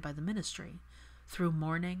perpetuated by the ministry, through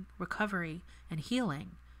mourning, recovery, and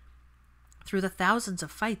healing, through the thousands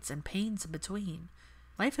of fights and pains in between.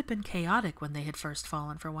 Life had been chaotic when they had first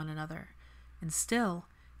fallen for one another, and still,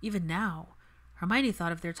 even now, Hermione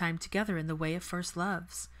thought of their time together in the way of first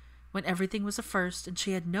loves, when everything was a first and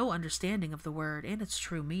she had no understanding of the word and its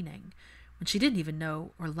true meaning, when she didn't even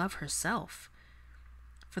know or love herself.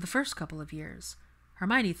 For the first couple of years,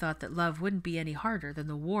 Hermione thought that love wouldn't be any harder than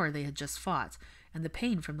the war they had just fought and the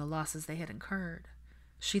pain from the losses they had incurred.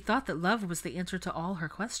 She thought that love was the answer to all her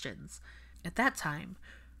questions. At that time,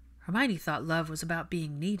 Hermione thought love was about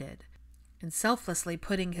being needed, and selflessly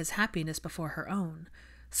putting his happiness before her own,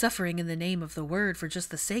 suffering in the name of the word for just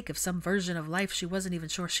the sake of some version of life she wasn't even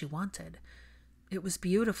sure she wanted. It was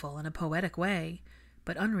beautiful in a poetic way,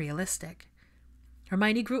 but unrealistic.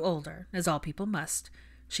 Hermione grew older, as all people must.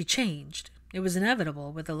 She changed. It was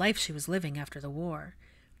inevitable with the life she was living after the war.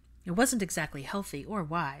 It wasn't exactly healthy or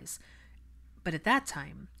wise, but at that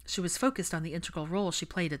time, she was focused on the integral role she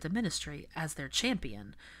played at the ministry as their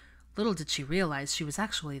champion. Little did she realize she was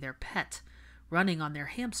actually their pet, running on their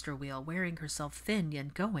hamster wheel, wearing herself thin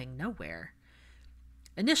and going nowhere.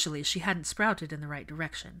 Initially, she hadn't sprouted in the right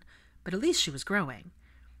direction, but at least she was growing.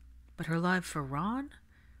 But her love for Ron?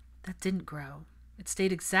 That didn't grow. It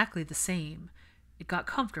stayed exactly the same. It got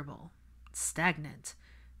comfortable, stagnant,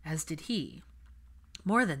 as did he.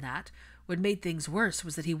 More than that, what made things worse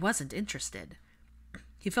was that he wasn't interested.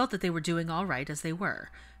 He felt that they were doing all right as they were,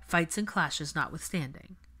 fights and clashes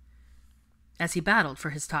notwithstanding. As he battled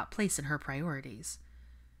for his top place in her priorities.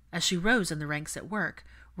 As she rose in the ranks at work,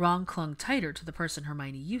 Ron clung tighter to the person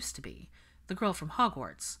Hermione used to be, the girl from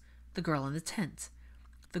Hogwarts, the girl in the tent,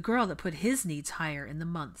 the girl that put his needs higher in the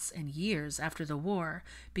months and years after the war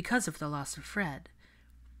because of the loss of Fred,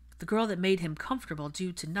 the girl that made him comfortable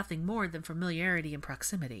due to nothing more than familiarity and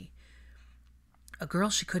proximity. A girl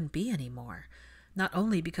she couldn't be anymore, not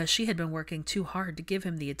only because she had been working too hard to give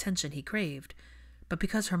him the attention he craved, but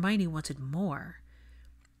because Hermione wanted more.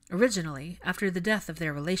 Originally, after the death of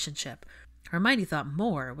their relationship, Hermione thought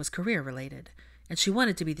more was career-related, and she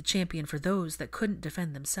wanted to be the champion for those that couldn't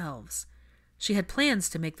defend themselves. She had plans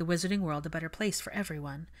to make the wizarding world a better place for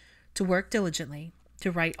everyone, to work diligently,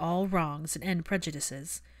 to right all wrongs and end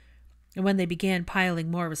prejudices. And when they began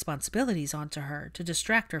piling more responsibilities onto her to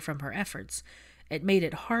distract her from her efforts, it made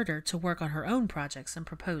it harder to work on her own projects and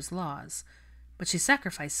propose laws. But she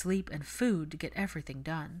sacrificed sleep and food to get everything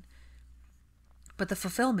done. But the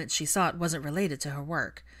fulfillment she sought wasn't related to her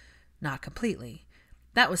work. Not completely.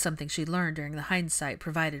 That was something she'd learned during the hindsight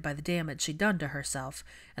provided by the damage she'd done to herself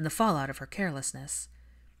and the fallout of her carelessness.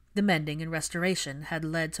 The mending and restoration had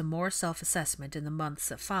led to more self-assessment in the months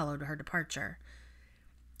that followed her departure.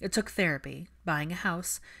 It took therapy, buying a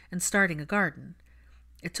house, and starting a garden.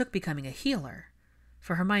 It took becoming a healer,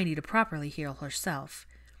 for Hermione to properly heal herself.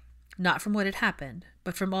 Not from what had happened,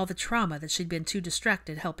 but from all the trauma that she'd been too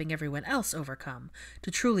distracted helping everyone else overcome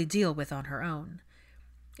to truly deal with on her own.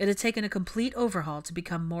 It had taken a complete overhaul to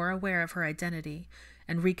become more aware of her identity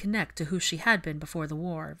and reconnect to who she had been before the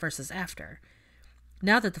war versus after,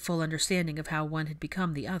 now that the full understanding of how one had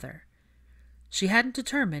become the other. She hadn't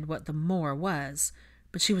determined what the more was,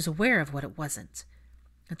 but she was aware of what it wasn't.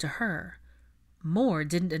 And to her, more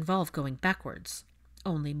didn't involve going backwards,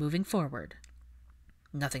 only moving forward.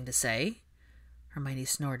 "Nothing to say?" Hermione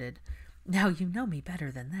snorted. "Now you know me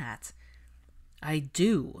better than that." "I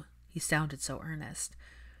do." He sounded so earnest.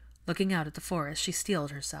 Looking out at the forest, she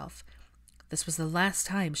steeled herself. This was the last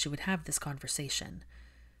time she would have this conversation.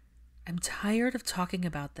 "I'm tired of talking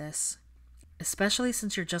about this, especially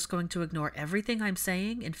since you're just going to ignore everything I'm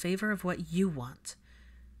saying in favor of what you want."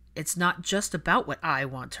 "It's not just about what I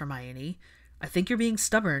want, Hermione. I think you're being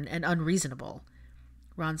stubborn and unreasonable."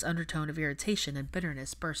 Ron's undertone of irritation and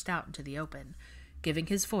bitterness burst out into the open, giving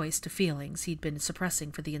his voice to feelings he'd been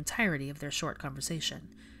suppressing for the entirety of their short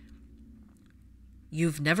conversation.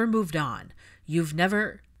 "You've never moved on. You've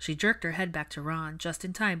never—" She jerked her head back to Ron just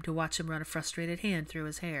in time to watch him run a frustrated hand through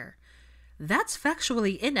his hair. "That's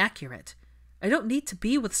factually inaccurate. I don't need to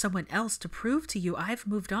be with someone else to prove to you I've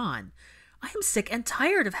moved on. I am sick and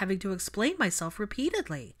tired of having to explain myself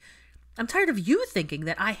repeatedly. I'm tired of you thinking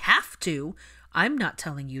that I have to. I'm not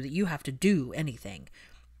telling you that you have to do anything.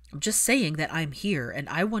 I'm just saying that I'm here and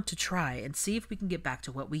I want to try and see if we can get back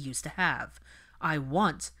to what we used to have. I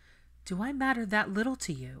want— Do I matter that little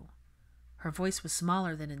to you?" Her voice was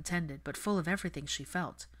smaller than intended, but full of everything she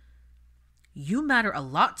felt. "You matter a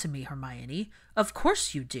lot to me, Hermione. Of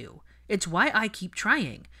course you do. It's why I keep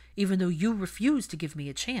trying, even though you refuse to give me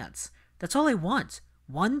a chance. That's all I want.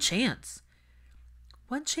 One chance."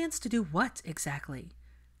 "One chance to do what, exactly?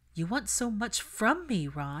 You want so much from me,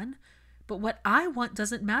 Ron, but what I want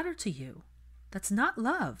doesn't matter to you. That's not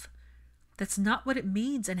love. That's not what it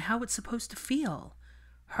means and how it's supposed to feel.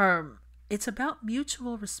 It's about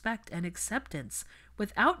mutual respect and acceptance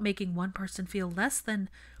without making one person feel less than,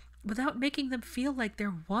 without making them feel like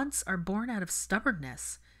their wants are born out of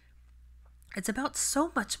stubbornness. It's about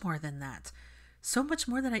so much more than that. So much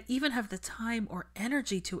more than I even have the time or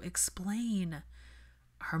energy to explain."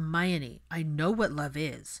 "Hermione, I know what love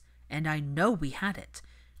is, and I know we had it.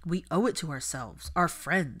 We owe it to ourselves, our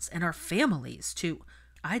friends, and our families to—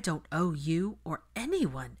 I don't owe you or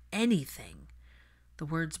anyone anything." The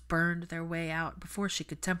words burned their way out before she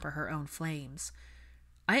could temper her own flames.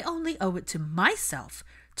 "I only owe it to myself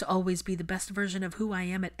to always be the best version of who I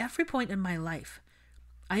am at every point in my life.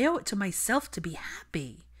 I owe it to myself to be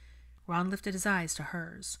happy." Ron lifted his eyes to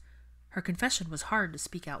hers. Her confession was hard to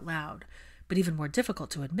speak out loud, but even more difficult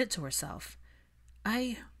to admit to herself.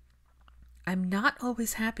 I'm not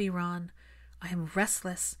always happy, Ron. I am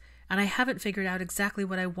restless, and I haven't figured out exactly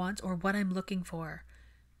what I want or what I'm looking for.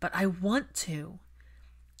 but I want to.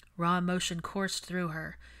 Raw emotion coursed through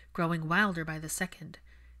her, growing wilder by the second.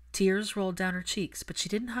 Tears rolled down her cheeks, but she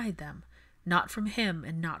didn't hide them, not from him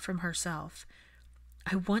and not from herself.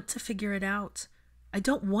 I want to figure it out. I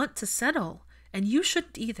don't want to settle, and you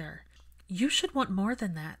shouldn't either. You should want more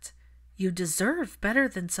than that. You deserve better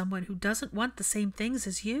than someone who doesn't want the same things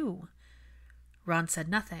as you. Ron said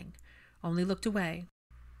nothing, only looked away.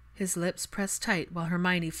 His lips pressed tight while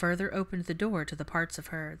Hermione further opened the door to the parts of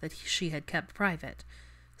her that she had kept private,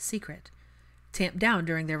 secret, tamped down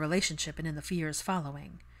during their relationship and in the years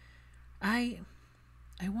following. I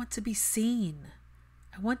want to be seen.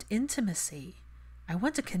 I want intimacy. I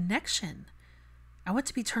want a connection. I want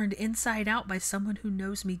to be turned inside out by someone who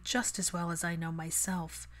knows me just as well as I know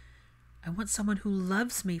myself. I want someone who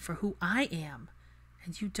loves me for who I am,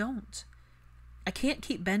 and you don't. I can't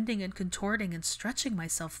keep bending and contorting and stretching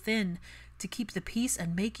myself thin to keep the peace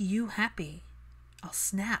and make you happy. I'll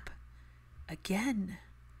snap. Again.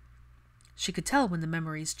 She could tell when the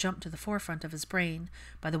memories jumped to the forefront of his brain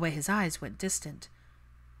by the way his eyes went distant.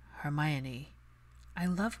 Hermione, I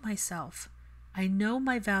love myself. I know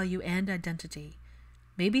my value and identity.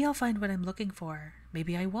 Maybe I'll find what I'm looking for.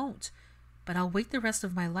 Maybe I won't. But I'll wait the rest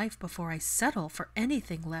of my life before I settle for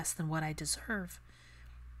anything less than what I deserve.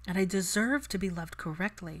 And I deserve to be loved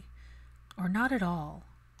correctly, or not at all.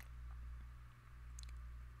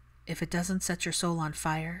 If it doesn't set your soul on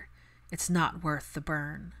fire, it's not worth the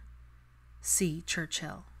burn. C.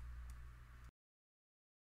 Churchill.